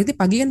ya, berarti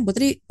pagi kan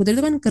Putri Putri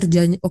itu kan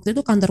kerjanya waktu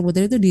itu, kantor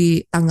Putri itu di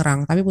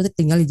Tangerang tapi Putri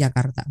tinggal di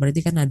Jakarta, berarti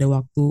kan ada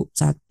waktu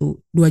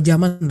 1-2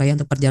 jaman lah ya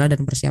untuk perjalanan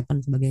dan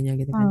persiapan sebagainya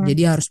gitu kan. Hmm.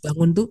 Jadi harus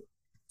bangun tuh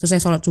selesai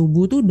sholat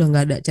subuh tuh udah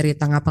nggak ada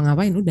cerita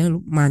ngapa-ngapain, udah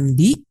lu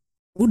mandi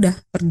udah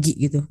pergi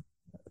gitu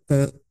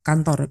ke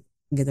kantor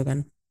gitu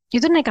kan.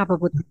 Itu naik apa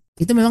Put?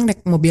 Itu memang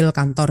naik mobil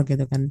kantor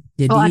gitu kan, Oh,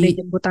 jadi ada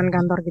jemputan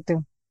kantor gitu.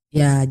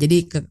 ya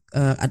jadi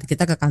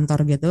kita ke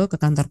kantor gitu, ke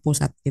kantor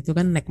pusat gitu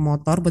kan, naik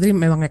motor. Putri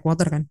memang naik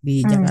motor kan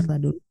di Hmm. Jakarta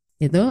dulu.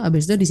 Itu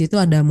habis itu di situ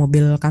ada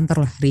mobil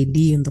kantor lah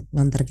ready untuk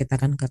nganter kita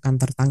kan ke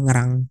kantor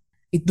Tangerang.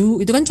 Itu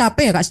kan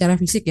capek ya kak secara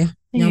fisik ya.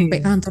 Nyampe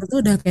Iya. kantor tuh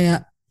udah kayak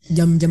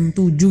jam-jam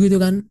 7 gitu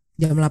kan.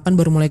 Jam 8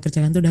 baru mulai kerja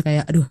kan, tuh udah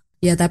kayak aduh.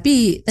 Ya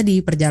tapi tadi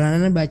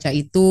perjalanan baca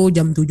itu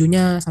jam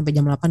 7-nya sampai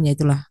jam 8 ya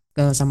itulah,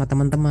 ke sama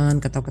teman-teman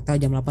ketawa-ketawa,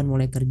 jam 8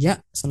 mulai kerja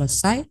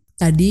selesai.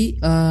 Tadi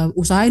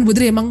usahain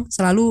Putri emang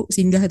selalu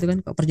singgah itu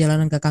kan, ke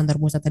perjalanan ke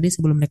kantor pusat tadi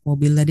sebelum naik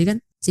mobil tadi kan,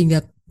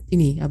 singgah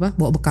ini apa,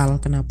 bawa bekal.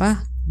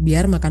 Kenapa?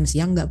 Biar makan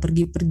siang nggak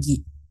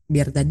pergi-pergi,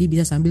 biar tadi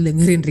bisa sambil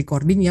dengerin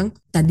recording yang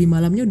tadi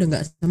malamnya udah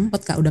nggak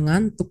sempet kak, udah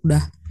ngantuk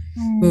udah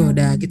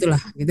Hmm. gitulah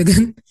gitu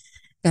kan.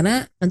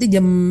 Karena nanti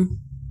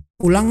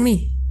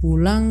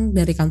pulang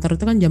dari kantor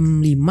itu kan jam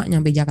 5,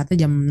 nyampe Jakarta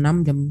jam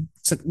 6,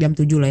 jam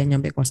 7 lah ya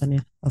nyampe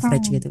kosannya,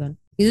 average Hmm. gitu kan.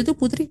 Itu tuh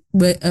Putri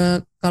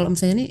kalau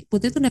misalnya nih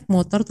Putri tuh naik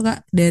motor tuh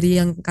kak dari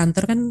yang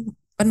kantor kan,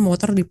 kan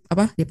motor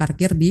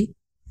diparkir di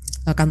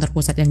kantor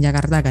pusat yang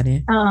Jakarta kan ya.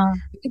 Heeh.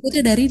 Itu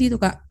Putri dari di tuh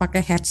Kak,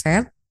 pakai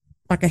headset,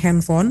 pakai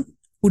handphone,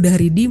 udah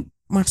ready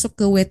masuk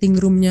ke waiting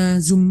roomnya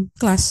Zoom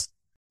kelas.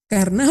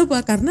 Karena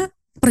apa? Karena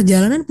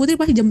perjalanan Putri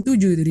pasti jam 7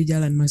 itu di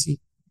jalan masih.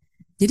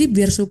 Jadi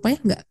biar supaya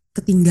nggak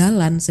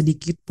ketinggalan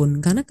sedikit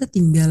pun, karena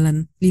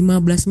ketinggalan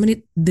 15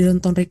 menit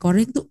nonton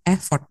recording itu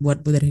effort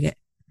buat Putri, kayak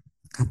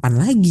kapan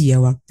lagi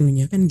ya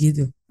waktunya kan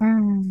gitu.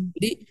 Hmm.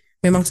 Jadi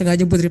memang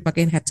sengaja Putri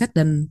pakein headset,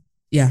 dan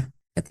ya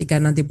ketika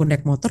nanti pun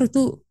naik motor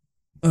itu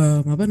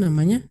apa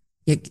namanya,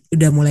 ya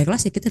udah mulai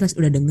kelas ya kita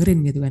udah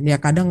dengerin gitu kan. Ya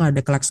kadang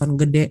ada klakson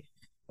gede,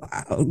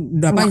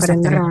 udah apa Nggak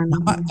instrukturnya kedengeran.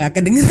 apa gak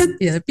kedengeran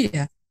ya, tapi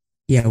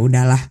ya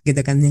udahlah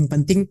gitu kan. Yang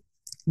penting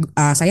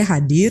saya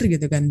hadir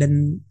gitu kan,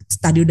 dan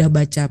tadi udah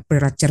baca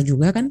pre-lecture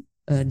juga kan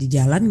di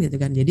jalan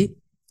gitu kan. Jadi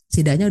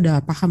setidaknya udah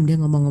paham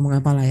dia ngomong-ngomong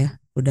apa lah ya.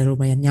 Udah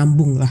lumayan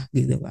nyambung lah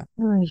gitu Pak.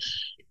 Wih.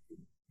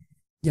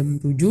 Jam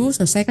 7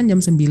 selesai kan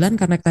jam 9,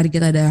 karena tadi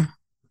kita ada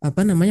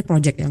apa namanya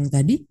project yang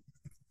tadi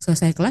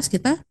selesai kelas,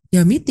 kita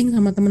ya meeting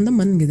sama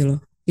teman-teman gitu loh.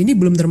 Ini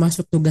belum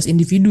termasuk tugas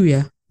individu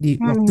ya di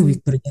waktu Hmm.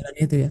 week berjalan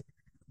itu ya.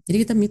 Jadi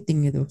kita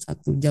meeting gitu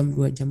 1 jam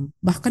 2 jam.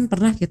 Bahkan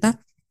pernah kita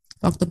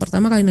waktu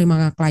pertama kali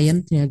nerima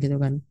kliennya gitu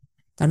kan.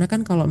 Karena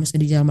kan kalau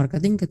misalnya di digital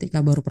marketing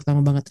ketika baru pertama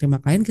banget terima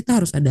klien, kita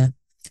harus ada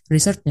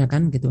researchnya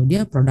kan gitu.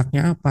 Dia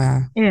produknya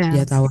apa, dia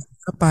Iya. tahu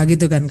apa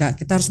gitu kan Kak.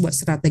 Kita harus buat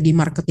strategi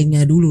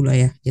marketingnya dulu lah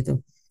ya gitu.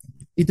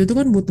 Itu tuh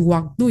kan butuh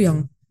waktu yang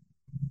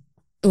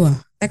wah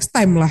takes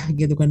time lah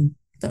gitu kan.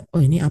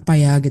 Oh ini apa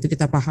ya gitu,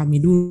 kita pahami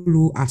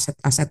dulu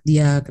aset-aset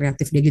dia,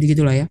 kreatif dia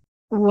gitu-gitu lah ya.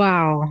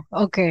 Wow.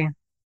 Oke.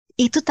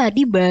 Itu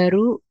tadi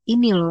baru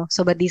ini loh,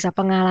 Sobat Disa,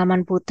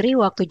 pengalaman Putri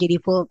waktu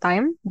jadi full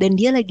time dan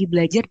dia lagi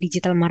belajar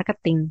digital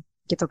marketing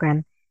gitu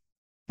kan.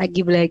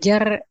 Lagi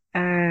belajar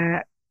eh,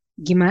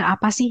 gimana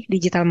apa sih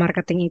digital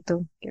marketing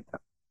itu gitu.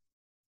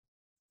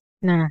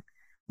 Nah,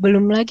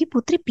 belum lagi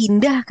Putri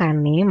pindah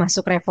kan nih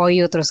masuk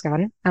Revoyu terus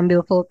kan,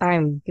 ambil full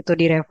time gitu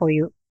di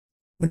Revoyu.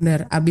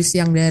 Bener, abis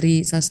yang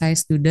dari selesai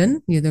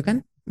student gitu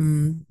kan,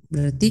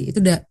 berarti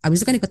itu udah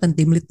abis itu kan ikutan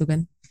team lead tuh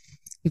kan,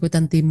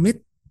 ikutan team lead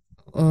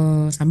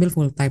sambil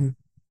full time.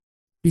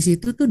 Di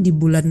situ tuh di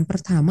bulan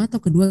pertama atau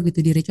kedua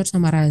gitu di record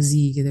sama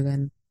Razi gitu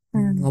kan.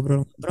 Hmm.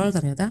 Ngobrol-ngobrol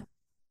ternyata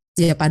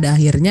ya pada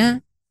akhirnya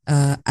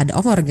ada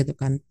offer gitu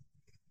kan.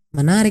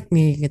 Menarik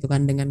nih gitu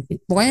kan, dengan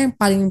pokoknya yang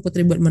paling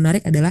Putri buat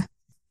menarik adalah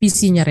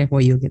visinya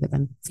Revoyu gitu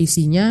kan.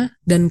 Visinya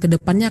dan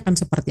kedepannya akan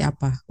seperti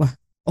apa. Wah,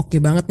 oke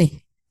banget nih.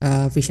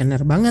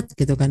 Visioner banget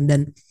gitu kan.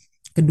 Dan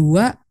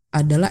kedua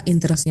adalah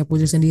interestnya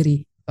Putri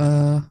sendiri.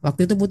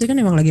 Waktu itu Putri kan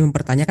memang lagi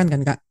mempertanyakan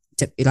kan Kak,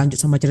 lanjut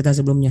sama cerita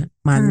sebelumnya,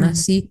 mana Hmm.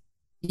 sih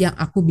yang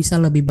aku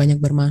bisa lebih banyak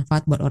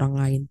bermanfaat buat orang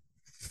lain.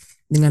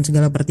 Dengan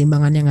segala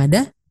pertimbangan yang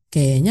ada,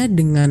 kayaknya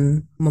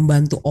dengan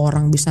membantu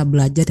orang bisa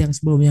belajar yang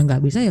sebelumnya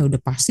nggak bisa, ya udah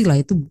pastilah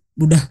itu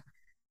udah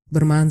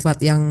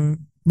bermanfaat yang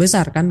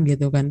besar kan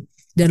gitu kan.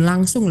 Dan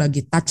langsung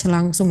lagi, touch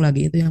langsung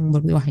lagi, itu yang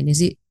menurut wah ini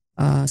sih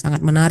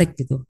sangat menarik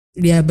gitu.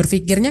 Dia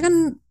berpikirnya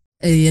kan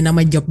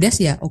nama job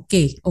desk ya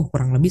oke, oh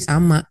kurang lebih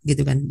sama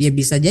gitu kan. Dia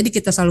bisa jadi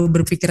kita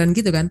selalu berpikiran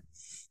gitu kan.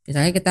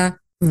 Misalnya kita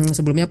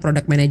sebelumnya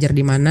product manager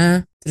di mana,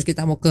 terus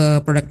kita mau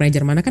ke product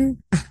manager mana kan,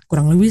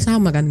 kurang lebih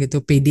sama kan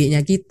gitu. PD-nya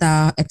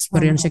kita,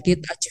 experience-nya Hmm.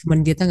 kita,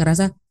 achievement kita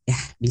ngerasa ya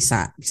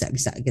bisa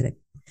gitu.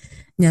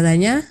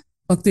 Nyatanya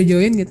waktu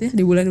join gitu ya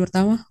di bulan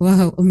pertama,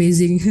 wow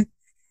amazing.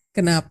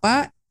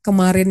 Kenapa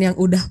kemarin yang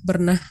udah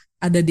pernah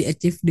ada di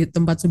achieve di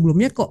tempat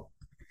sebelumnya kok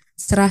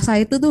serasa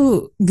itu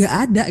tuh nggak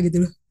ada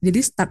gitu loh. Jadi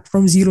start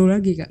from zero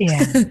lagi Kak. Iya.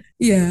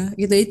 Iya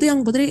gitu, itu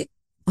yang Putri,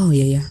 oh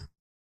iya ya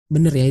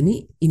bener ya,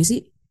 ini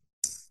sih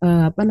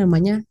apa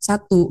namanya,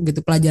 satu gitu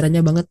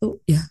pelajarannya banget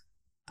tuh ya.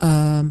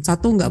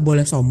 Satu, nggak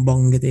boleh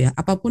sombong gitu ya,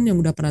 apapun yang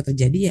udah pernah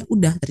terjadi ya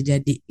udah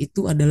terjadi,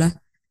 itu adalah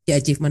ya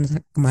achievement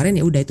kemarin,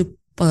 ya udah itu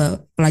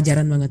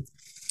pelajaran banget.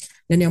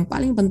 Dan yang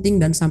paling penting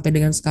dan sampai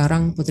dengan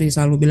sekarang Putri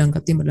selalu bilang ke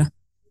tim adalah,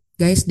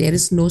 guys, there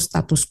is no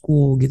status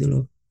quo gitu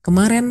loh.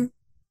 Kemarin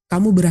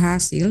kamu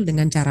berhasil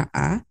dengan cara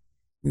A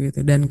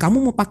gitu, dan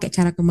kamu mau pakai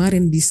cara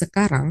kemarin di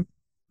sekarang,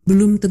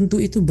 belum tentu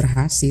itu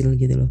berhasil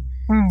gitu loh.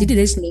 Hmm. Jadi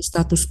dari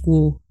status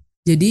quo.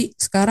 Jadi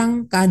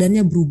sekarang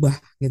keadaannya berubah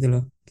gitu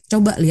loh.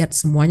 Coba lihat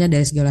semuanya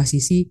dari segala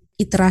sisi,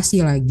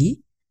 iterasi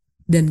lagi,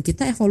 dan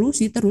kita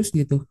evolusi terus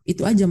gitu.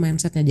 Itu aja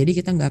mindsetnya.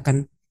 Jadi kita nggak akan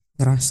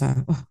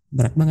ngerasa wah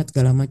berat banget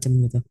segala macam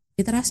gitu.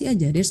 Iterasi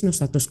aja, dari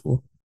status quo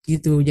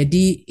gitu.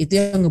 Jadi itu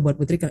yang ngebuat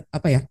Putri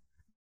apa ya?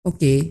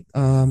 Oke,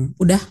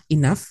 udah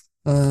enough.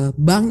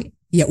 Bang,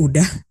 ya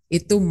udah,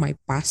 itu my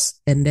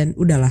past, and then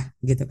udahlah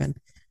gitu kan.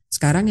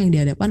 Sekarang yang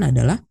dihadapan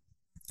adalah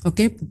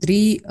oke,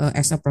 Putri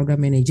as a program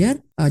manager,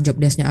 job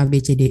desk-nya A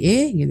B C D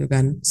E gitu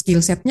kan.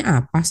 Skill set-nya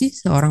apa sih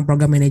seorang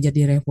program manager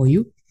di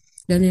Revoyu?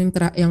 Dan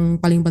yang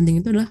paling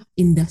penting itu adalah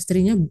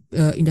industrinya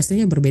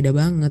berbeda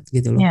banget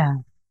gitu loh. Ya.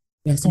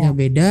 Industrinya Ya.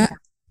 beda,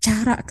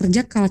 cara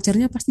kerja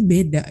culture-nya pasti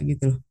beda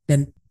gitu loh.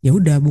 Dan ya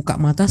udah, buka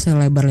mata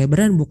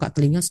selebar-lebaran, buka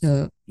telinga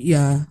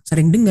ya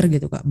sering dengar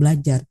gitu Kak,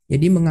 belajar.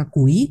 Jadi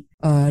mengakui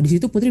di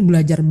situ Putri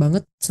belajar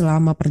banget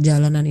selama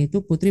perjalanan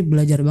itu. Putri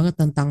belajar banget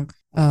tentang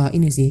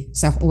ini sih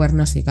self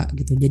awareness sih Kak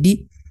gitu.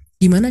 Jadi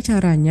gimana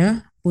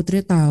caranya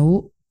Putri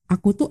tahu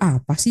aku tuh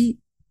apa sih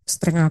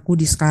strength aku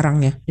di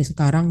sekarang ya, di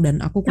sekarang dan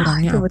aku Oh, itu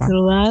kurangnya apa. betul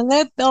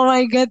banget. Oh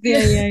my God, ya,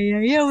 ya, ya,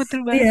 ya,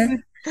 betul Iya. banget.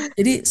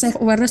 Jadi self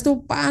awareness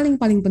tuh paling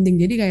paling penting.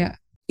 Jadi kayak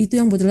itu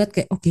yang Putri lihat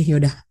kayak oke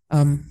yaudah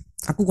em,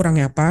 aku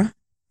kurangnya apa,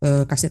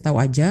 kasih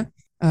tahu aja.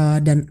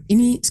 Dan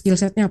ini skill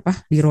setnya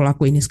apa di role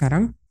aku ini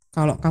sekarang.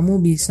 Kalau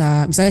kamu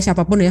bisa, misalnya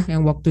siapapun ya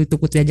yang waktu itu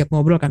Putri ajak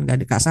ngobrol kan,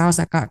 gak ada Kak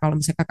Salsa Kak, kalau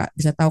misalnya Kakak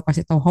bisa tahu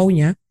kasih tahu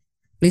how-nya,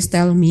 please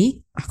tell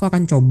me, aku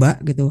akan coba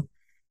gitu.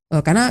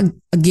 Karena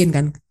again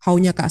kan,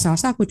 how-nya Kak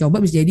Salsa aku coba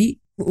bisa jadi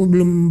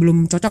belum belum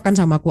cocok kan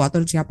sama aku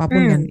atau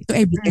siapapun kan. Hmm, Itu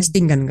A/B hmm,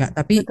 testing kan Kak,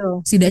 tapi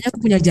betul. setidaknya aku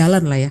punya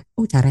jalan lah ya.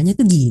 Oh, caranya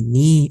tuh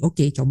gini.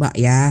 Oke, coba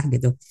ya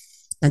gitu.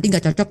 Nanti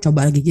nggak cocok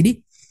coba lagi. Jadi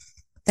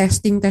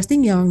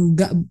testing-testing yang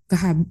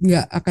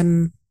nggak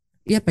akan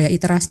ya apa ya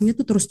iterasinya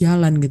tuh terus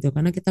jalan gitu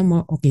karena kita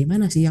mau oke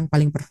mana sih yang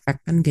paling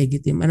perfect kan kayak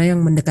gitu mana yang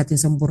mendekati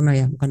sempurna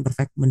ya bukan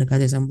perfect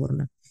mendekati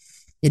sempurna.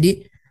 Jadi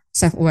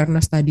self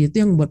awareness tadi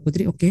itu yang buat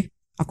Putri oke,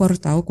 aku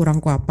harus tahu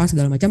kurangku apa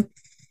segala macam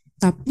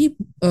tapi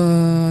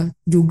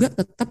juga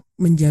tetap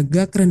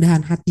menjaga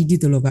kerendahan hati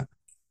gitu loh Kak,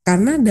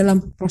 karena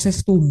dalam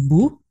proses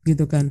tumbuh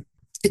gitu kan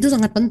itu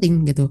sangat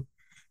penting gitu,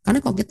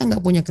 karena kalau kita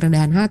nggak punya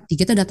kerendahan hati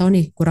kita udah tahu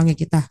nih kurangnya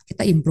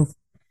kita improve,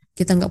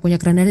 kita nggak punya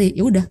kerendahan hati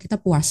ya udah kita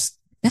puas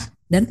ya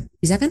dan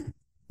bisa kan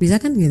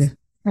gitu.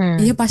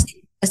 Iya Hmm.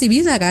 pasti pasti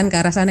bisa kan ke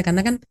arah sana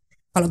karena kan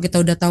kalau kita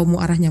udah tahu mau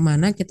arahnya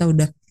mana kita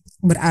udah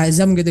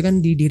berazam gitu kan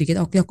di diri kita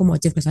oke aku mau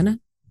achieve ke sana.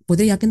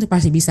 Putri yakin tuh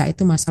pasti bisa,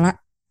 itu masalah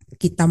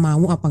kita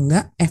mau apa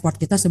enggak, effort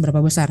kita seberapa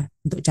besar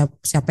untuk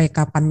capai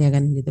kapannya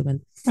kan gitu kan.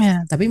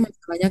 Ya. Tapi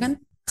masalahnya kan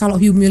kalau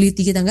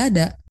humility kita nggak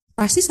ada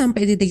pasti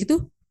sampai titik itu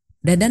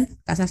udah dan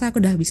Kak Sasa aku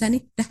udah bisa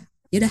nih dah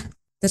ya udah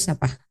terus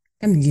apa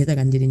kan gitu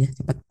kan jadinya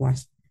cepat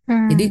puas.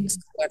 Jadi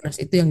Hmm. awareness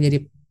itu yang jadi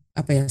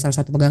apa ya salah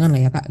satu pegangan lah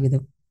ya Kak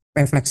gitu,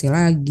 refleksi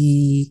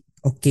lagi,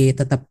 oke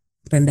tetap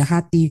rendah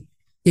hati.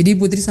 Jadi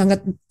Putri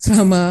sangat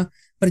selama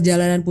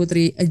perjalanan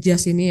Putri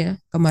adjust ini ya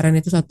kemarin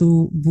itu 1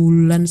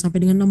 bulan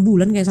sampai dengan 6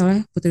 bulan kayak salah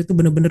ya, Putri itu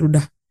bener-bener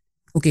udah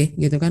oke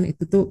gitu kan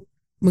itu tuh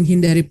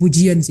menghindari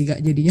pujian sih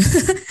Kak jadinya.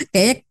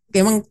 Kayaknya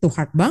emang tuh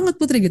hard banget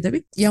Putri gitu tapi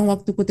yang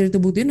waktu Putri itu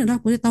butuhin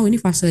adalah Putri tahu ini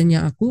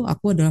fasenya aku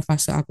adalah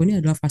fase aku ini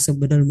adalah fase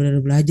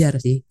benar-benar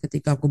belajar sih,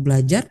 ketika aku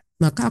belajar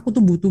maka aku tuh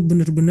butuh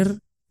bener-bener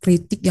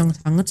kritik yang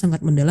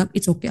sangat-sangat mendalam.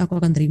 It's okay aku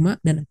akan terima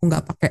dan aku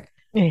nggak pakai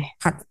Eh.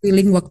 hard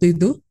feeling waktu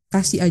itu,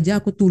 kasih aja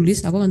aku tulis,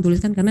 aku akan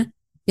tuliskan karena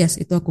yes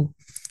itu aku.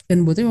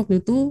 Dan Putri waktu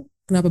itu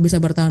kenapa bisa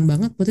bertahan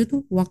banget, Putri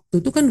tuh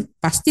waktu itu kan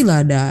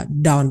pastilah ada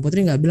down,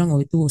 Putri nggak bilang oh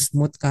itu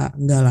smooth Kak,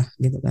 enggak lah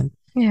gitu kan,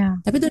 Ya.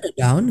 tapi itu ada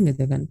down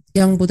gitu kan.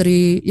 Yang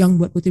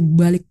buat Putri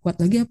balik kuat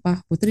lagi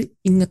apa, Putri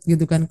inget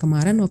gitu kan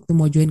kemarin waktu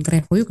mau join ke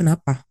Revoyu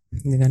kenapa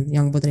gitu kan,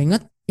 yang Putri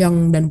inget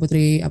yang dan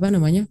Putri apa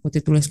namanya Putri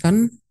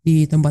tuliskan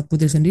di tempat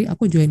Putri sendiri,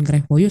 aku join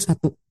ke Revoyu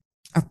satu,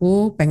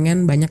 aku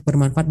pengen banyak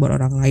bermanfaat buat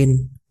orang lain.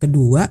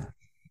 Kedua,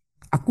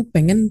 aku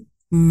pengen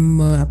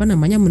apa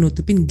namanya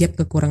menutupin gap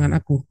kekurangan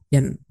aku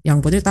dan yang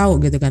Putri tahu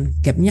gitu kan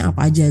gapnya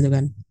apa aja itu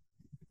kan,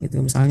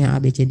 gitu misalnya A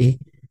B C D.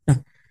 Nah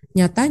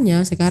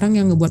nyatanya sekarang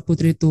yang ngebuat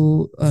Putri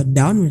itu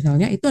down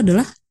misalnya itu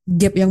adalah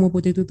gap yang mau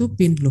Putri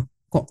tutupin loh,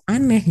 kok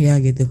aneh ya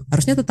gitu,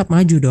 harusnya tetap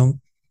maju dong,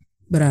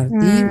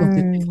 berarti waktu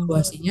itu Hmm.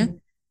 evaluasinya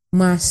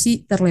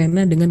masih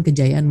terlena dengan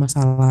kejayaan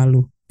masa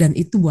lalu dan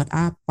itu buat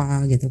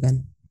apa gitu kan.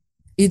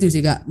 Itu sih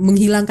Kak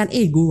menghilangkan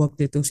ego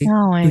waktu itu sih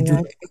Oh my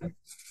tujuan, God.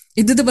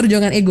 itu tuh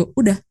perjuangan ego.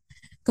 Udah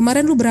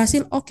kemarin lu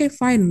berhasil oke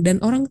fine dan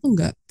orang tuh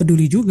nggak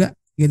peduli juga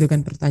gitu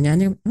kan,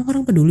 pertanyaannya "Emang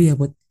orang peduli ya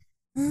Put?"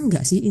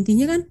 Enggak sih,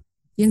 intinya kan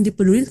yang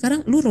dipeduli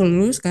sekarang lu role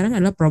lu sekarang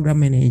adalah program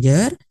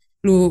manager,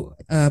 lu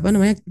apa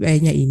namanya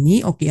QA-nya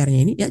ini OKR-nya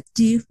ini ya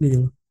chief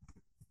gitu loh.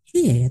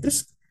 Iya ya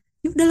terus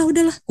ya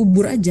udahlah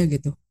kubur aja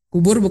gitu.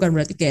 Kubur bukan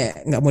berarti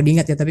kayak nggak mau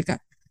diingat ya tapi Kak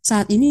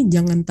saat ini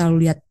jangan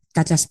terlalu lihat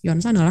kaca spion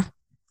sana lah,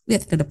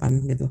 lihat ke depan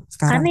gitu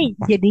sekarang Karena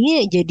apa. jadinya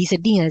jadi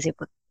sedih gak sih,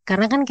 Put?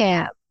 Karena kan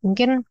kayak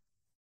mungkin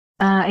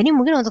ini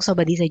mungkin untuk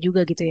Sobat Disa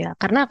juga gitu ya.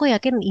 Karena aku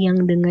yakin yang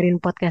dengerin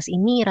podcast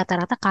ini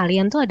rata-rata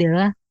kalian tuh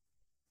adalah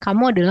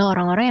kamu adalah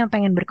orang-orang yang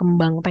pengen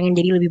berkembang, pengen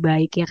jadi lebih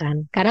baik ya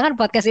kan. Karena kan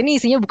podcast ini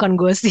isinya bukan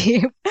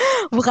gosip,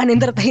 bukan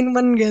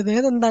entertainment gitu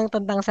ya tentang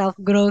tentang self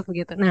growth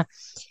gitu. Nah,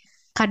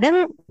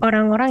 kadang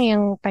orang-orang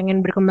yang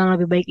pengen berkembang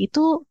lebih baik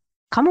itu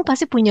kamu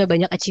pasti punya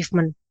banyak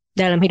achievement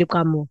dalam hidup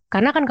kamu.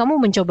 Karena kan kamu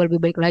mencoba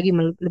lebih baik lagi,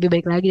 lebih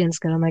baik lagi dan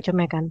segala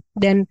macamnya kan.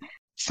 Dan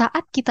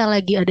saat kita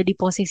lagi ada di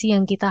posisi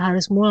yang kita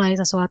harus mulai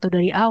sesuatu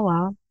dari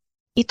awal,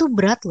 itu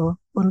berat loh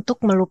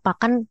untuk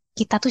melupakan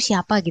kita tuh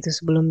siapa gitu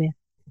sebelumnya.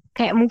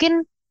 Kayak mungkin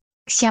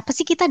siapa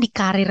sih kita di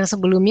karir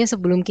sebelumnya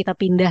sebelum kita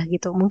pindah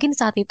gitu. Mungkin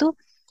saat itu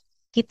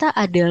kita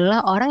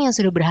adalah orang yang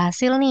sudah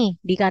berhasil nih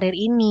di karir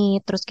ini.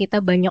 Terus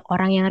kita banyak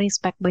orang yang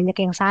respect, banyak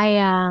yang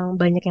sayang,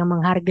 banyak yang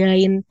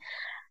menghargain.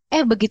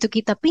 Begitu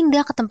kita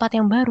pindah ke tempat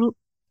yang baru,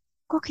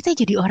 kok kita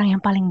jadi orang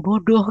yang paling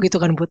bodoh gitu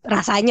kan, Bud?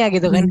 Rasanya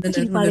gitu kan. Kita Bener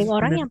jadi bener paling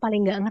orang bener. yang paling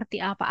nggak ngerti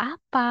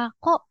apa-apa.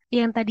 Kok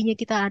yang tadinya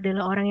kita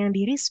adalah orang yang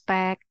di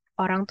respect,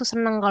 orang tuh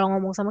seneng kalau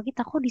ngomong sama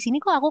kita, kok di sini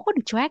kok aku kok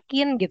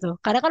dicuekin gitu.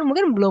 Karena kan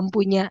mungkin belum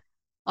punya,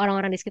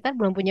 orang-orang di sekitar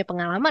belum punya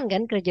pengalaman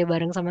kan kerja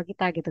bareng sama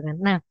kita gitu kan.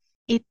 Nah,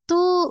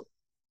 itu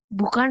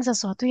bukan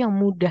sesuatu yang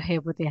mudah ya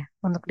Put ya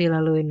untuk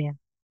dilaluin ya.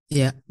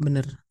 Iya,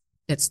 bener.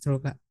 That's true,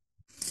 Kak.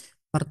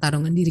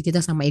 Pertarungan diri kita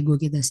sama ego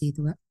kita sih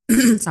itu, Kak.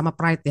 Sama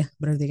pride ya,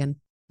 berarti kan.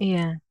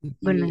 Iya, Jadi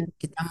benar.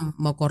 kita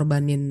mau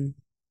korbanin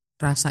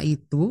rasa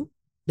itu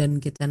dan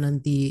kita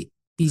nanti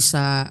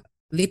bisa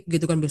lead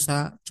gitu kan,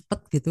 bisa cepet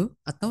gitu,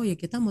 atau ya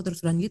kita mau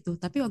terus-terusan gitu.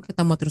 Tapi kalau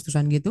kita mau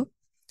terus-terusan gitu,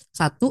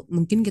 satu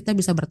mungkin kita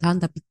bisa bertahan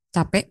tapi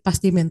capek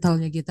pasti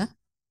mentalnya kita,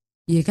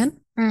 iya kan?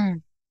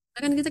 Hmm,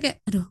 Kan kita kayak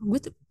aduh gue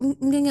tuh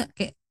enggak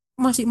kayak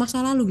masih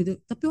masa lalu gitu,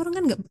 tapi orang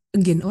kan nggak,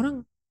 again orang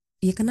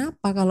ya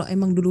kenapa kalau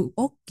emang dulu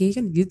oke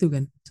kan gitu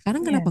kan,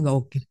 sekarang kenapa iya. nggak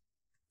oke,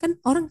 kan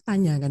orang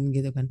tanya kan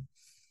gitu kan.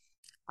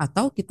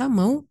 Atau kita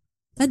mau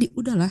tadi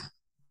udahlah,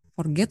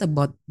 forget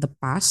about the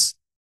past,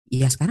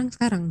 ya sekarang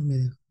sekarang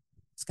gitu,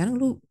 sekarang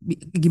lu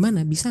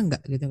gimana bisa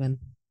nggak gitu kan.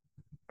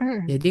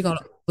 Hmm, Jadi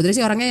kalau Putri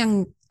sih orangnya yang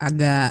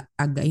agak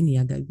agak ini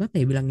agak apa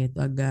ya bilangnya itu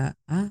agak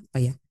apa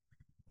ya,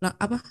 lah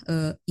apa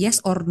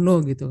yes or no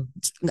gitu,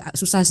 nggak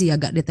susah sih,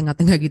 agak di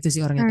tengah-tengah gitu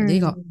sih orangnya Kak. Jadi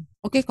kalau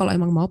hmm, oke kalau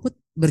emang mau Put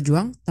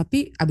berjuang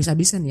tapi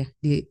abis-abisan ya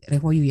di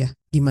review ya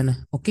gimana,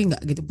 oke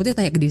nggak gitu. Putri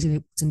tanya ke diri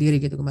sendiri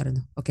gitu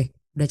kemarin tuh, oke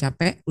udah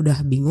capek udah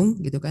bingung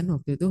gitu kan,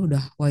 waktu itu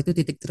udah wah itu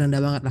titik terendah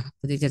banget lah,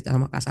 Putri cerita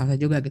sama Kak Salsa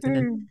juga gitu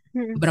dan hmm,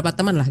 hmm, beberapa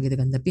teman lah gitu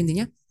kan, tapi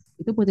intinya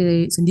itu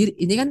Putri sendiri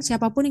ini kan,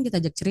 siapapun yang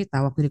kita ajak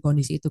cerita waktu di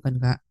kondisi itu kan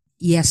Kak,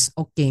 yes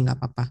oke nggak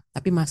apa-apa,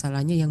 tapi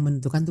masalahnya yang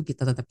menentukan tuh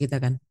kita, tetap kita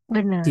kan.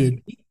 benar.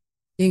 Jadi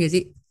ya nggak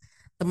sih,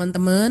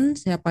 teman-teman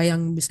siapa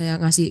yang bisa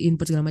yang ngasih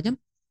input segala macam,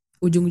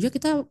 ujung-ujungnya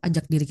kita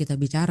ajak diri kita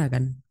bicara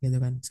kan gitu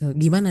kan. So,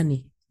 gimana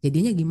nih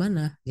jadinya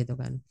gimana gitu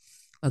kan,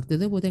 waktu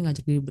itu Putri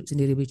ngajak diri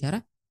sendiri bicara,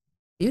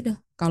 ya udah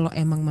kalau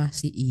emang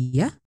masih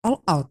iya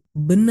all out,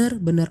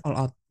 bener-bener all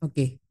out,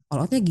 oke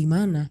all outnya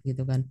gimana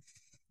gitu kan.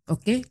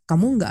 Oke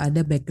kamu nggak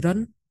ada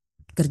background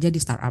kerja di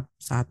startup,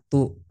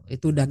 satu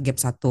itu udah gap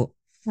satu.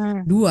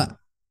 Hmm, Dua,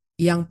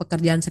 yang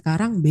pekerjaan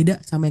sekarang beda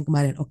sama yang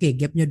kemarin, oke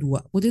gapnya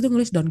dua. Putri itu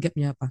nulis down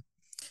gapnya apa.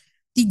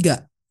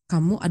 Tiga,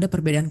 kamu ada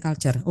perbedaan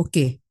culture.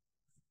 Oke,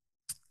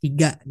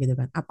 tiga gitu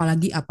kan.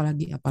 Apalagi,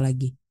 apalagi,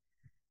 apalagi.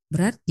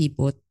 Berarti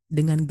Put,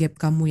 dengan gap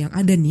kamu yang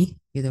ada nih,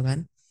 gitu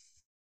kan,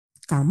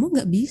 kamu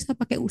nggak bisa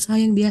pakai usaha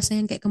yang biasa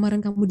yang kayak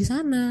kemarin kamu di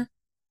sana.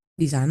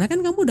 Di sana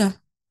kan kamu udah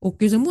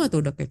oke semua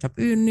tuh, udah kecap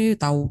ini,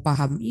 tahu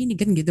paham ini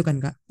kan gitu kan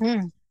Kak.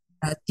 hmm.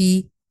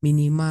 Berarti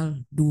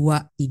minimal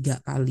dua, tiga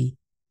kali.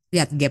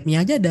 Lihat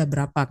gapnya aja ada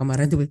berapa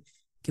kemarin tuh.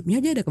 Gapnya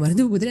aja ada kemarin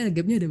tuh Putri, ada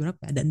gapnya ada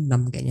berapa? Ada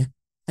enam kayaknya.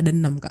 Ada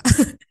enam Kak.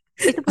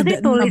 Itu Putri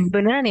Ada tulis enam.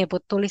 beneran ya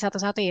Put, tulis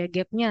satu-satu ya,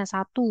 gapnya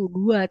satu,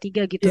 dua,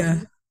 tiga gitu.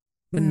 Ya,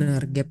 Hmm,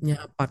 bener, gapnya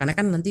apa? Karena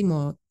kan nanti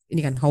mau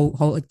ini kan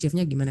how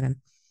achieve-nya gimana kan?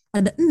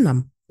 Ada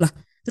enam lah.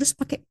 Terus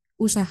pakai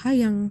usaha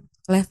yang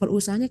level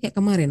usahanya kayak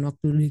kemarin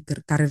waktu di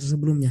karir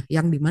sebelumnya,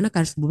 yang dimana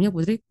karir sebelumnya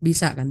Putri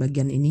bisa kan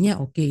bagian ininya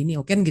oke ini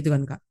oke kan gitu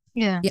kan Kak?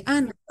 ya. Ya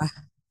aneh lah,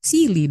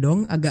 silly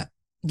dong, agak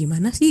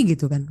gimana sih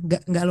gitu kan?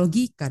 Nggak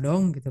logika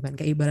dong gitu kan?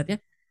 Kayak ibaratnya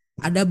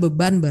ada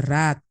beban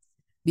berat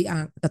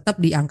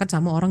tetap diangkat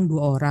sama orang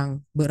dua orang,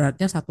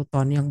 beratnya 1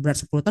 ton, yang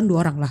berat 10 ton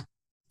dua orang lah,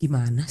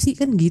 gimana sih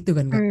kan gitu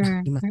kan Kak? Lah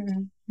Hmm, gimana?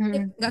 hmm, Ya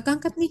hmm. nggak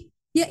keangkat nih,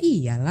 ya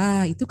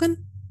iyalah itu kan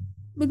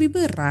lebih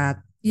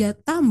berat, ya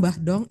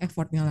tambah dong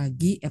effortnya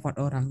lagi, effort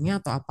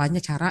orangnya atau apanya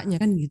caranya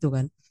kan gitu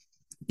kan.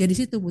 Jadi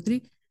situ Putri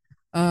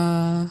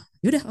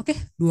yaudah oke,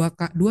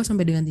 dua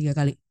sampai dengan 3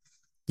 kali.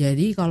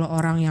 Jadi kalau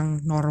orang yang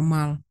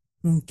normal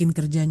mungkin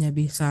kerjanya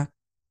bisa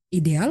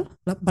ideal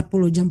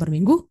 40 jam per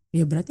minggu,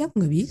 ya berarti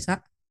aku nggak bisa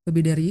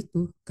lebih dari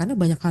itu, karena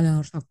banyak hal yang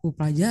harus aku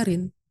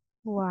pelajarin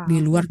di Wow.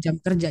 luar jam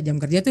kerja. Jam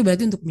kerja itu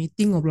berarti untuk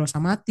meeting, ngobrol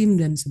sama tim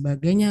dan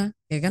sebagainya,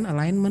 ya kan,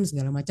 alignment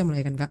segala macam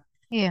lah ya kan Kak.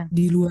 Iya.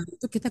 Di luar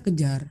itu kita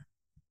kejar,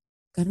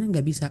 karena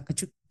nggak bisa.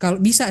 Kalau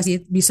bisa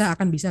sih bisa,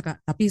 akan bisa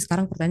Kak, tapi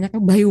sekarang pertanyaannya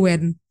by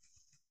when.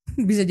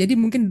 Bisa jadi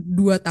mungkin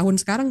 2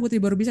 tahun sekarang Putri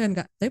baru bisa kan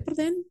Kak, tapi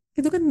pertanyaan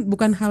itu kan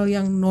bukan hal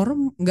yang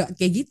norm, nggak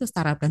kayak gitu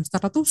startup kan.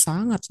 Startup tuh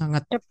sangat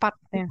sangat Cepat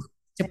ya.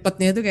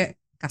 cepetnya itu kayak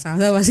kasar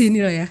pasti ini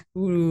lah ya.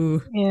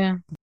 Iya.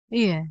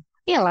 Iya.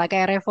 Iyalah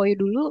kayak Revoy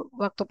dulu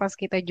waktu pas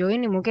kita join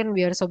nih, mungkin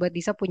biar Sobat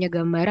Disa punya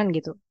gambaran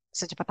gitu.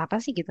 Secepat apa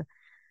sih gitu.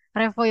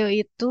 Revoyo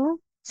itu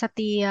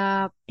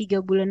setiap 3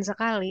 bulan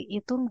sekali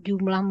itu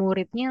jumlah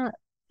muridnya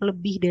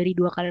lebih dari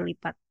 2 kali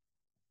lipat.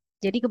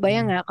 Jadi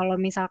kebayang Hmm. nggak kalau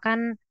misalkan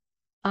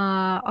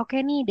oke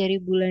nih dari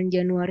bulan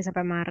Januari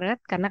sampai Maret,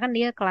 karena kan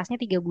dia kelasnya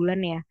 3 bulan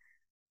ya,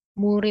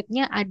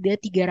 muridnya ada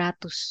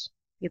 300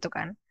 gitu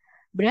kan.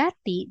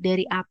 Berarti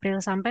dari April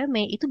sampai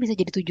Mei itu bisa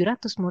jadi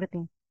 700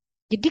 muridnya.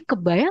 Jadi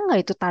kebayang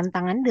nggak itu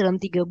tantangan dalam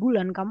 3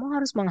 bulan kamu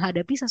harus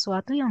menghadapi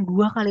sesuatu yang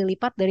 2 kali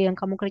lipat dari yang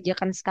kamu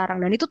kerjakan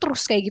sekarang, dan itu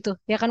terus kayak gitu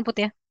ya kan Put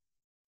ya?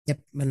 Yap,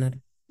 benar.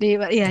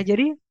 Ya Yap.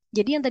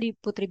 jadi yang tadi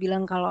Putri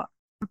bilang kalau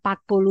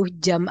 40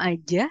 jam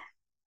aja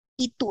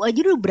itu aja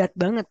udah berat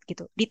banget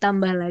gitu.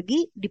 Ditambah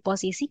lagi di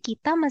posisi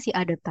kita masih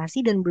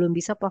adaptasi dan belum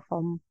bisa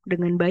perform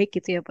dengan baik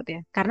gitu ya Put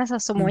ya. Karena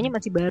semuanya Hmm.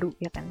 masih baru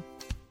ya kan.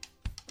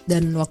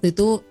 Dan waktu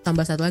itu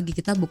tambah satu lagi,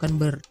 kita bukan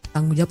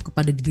bertanggung jawab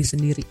kepada diri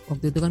sendiri.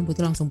 Waktu itu kan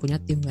Putri langsung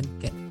punya tim kan,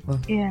 kayak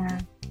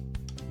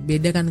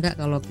beda kan Kak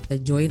kalau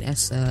kita join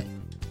as a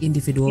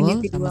individual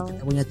sama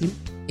kita punya tim.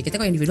 Ya kita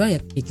kalau individual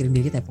ya pikirin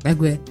diri kita, pokoknya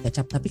gue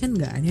kecap, tapi kan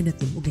nggak, ini ada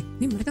tim. Oke,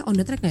 ini mereka on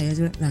the track nggak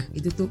ya? Nah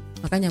itu tuh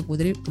makanya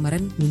Putri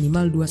kemarin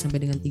minimal 2 sampai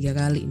dengan 3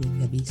 kali ini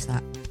nggak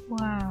bisa.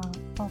 Wow,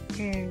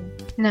 oke.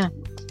 Nah,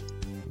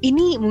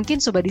 ini mungkin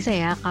Sobat Disa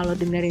ya, kalau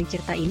dengerin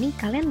cerita ini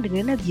kalian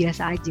dengarnya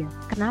biasa aja.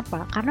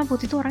 Kenapa? Karena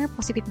Putri itu orangnya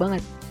positif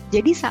banget.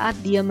 Jadi saat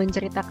dia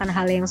menceritakan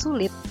hal yang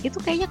sulit, itu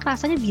kayaknya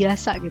kerasanya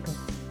biasa gitu.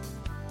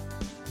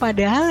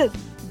 Padahal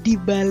di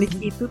balik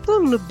itu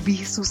tuh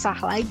lebih susah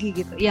lagi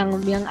gitu.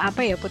 Yang apa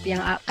ya Put,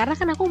 karena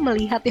kan aku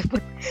melihat ya Put,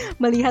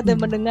 melihat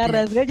dan mendengar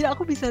dan segala, jadi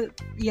aku bisa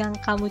yang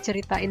kamu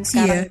ceritain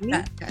sekarang ini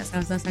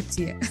salah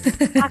saksi ya.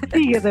 Saksi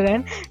gitu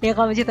kan. Yang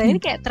kamu ceritain ini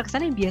kayak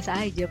terkesannya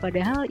biasa aja,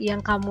 padahal yang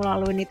kamu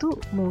laluin itu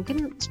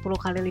mungkin 10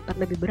 kali lipat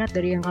lebih berat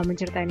dari yang kamu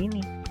ceritain ini.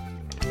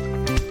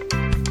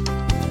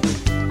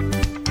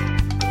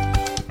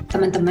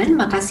 Teman-teman,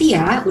 makasih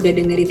ya udah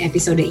dengerin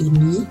episode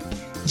ini.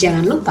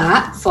 Jangan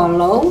lupa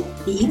follow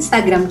di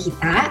Instagram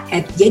kita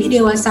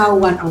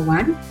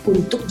 @jadidewasa101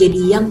 untuk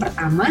jadi yang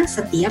pertama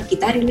setiap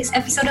kita rilis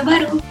episode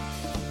baru.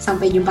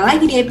 Sampai jumpa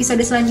lagi di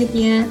episode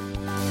selanjutnya.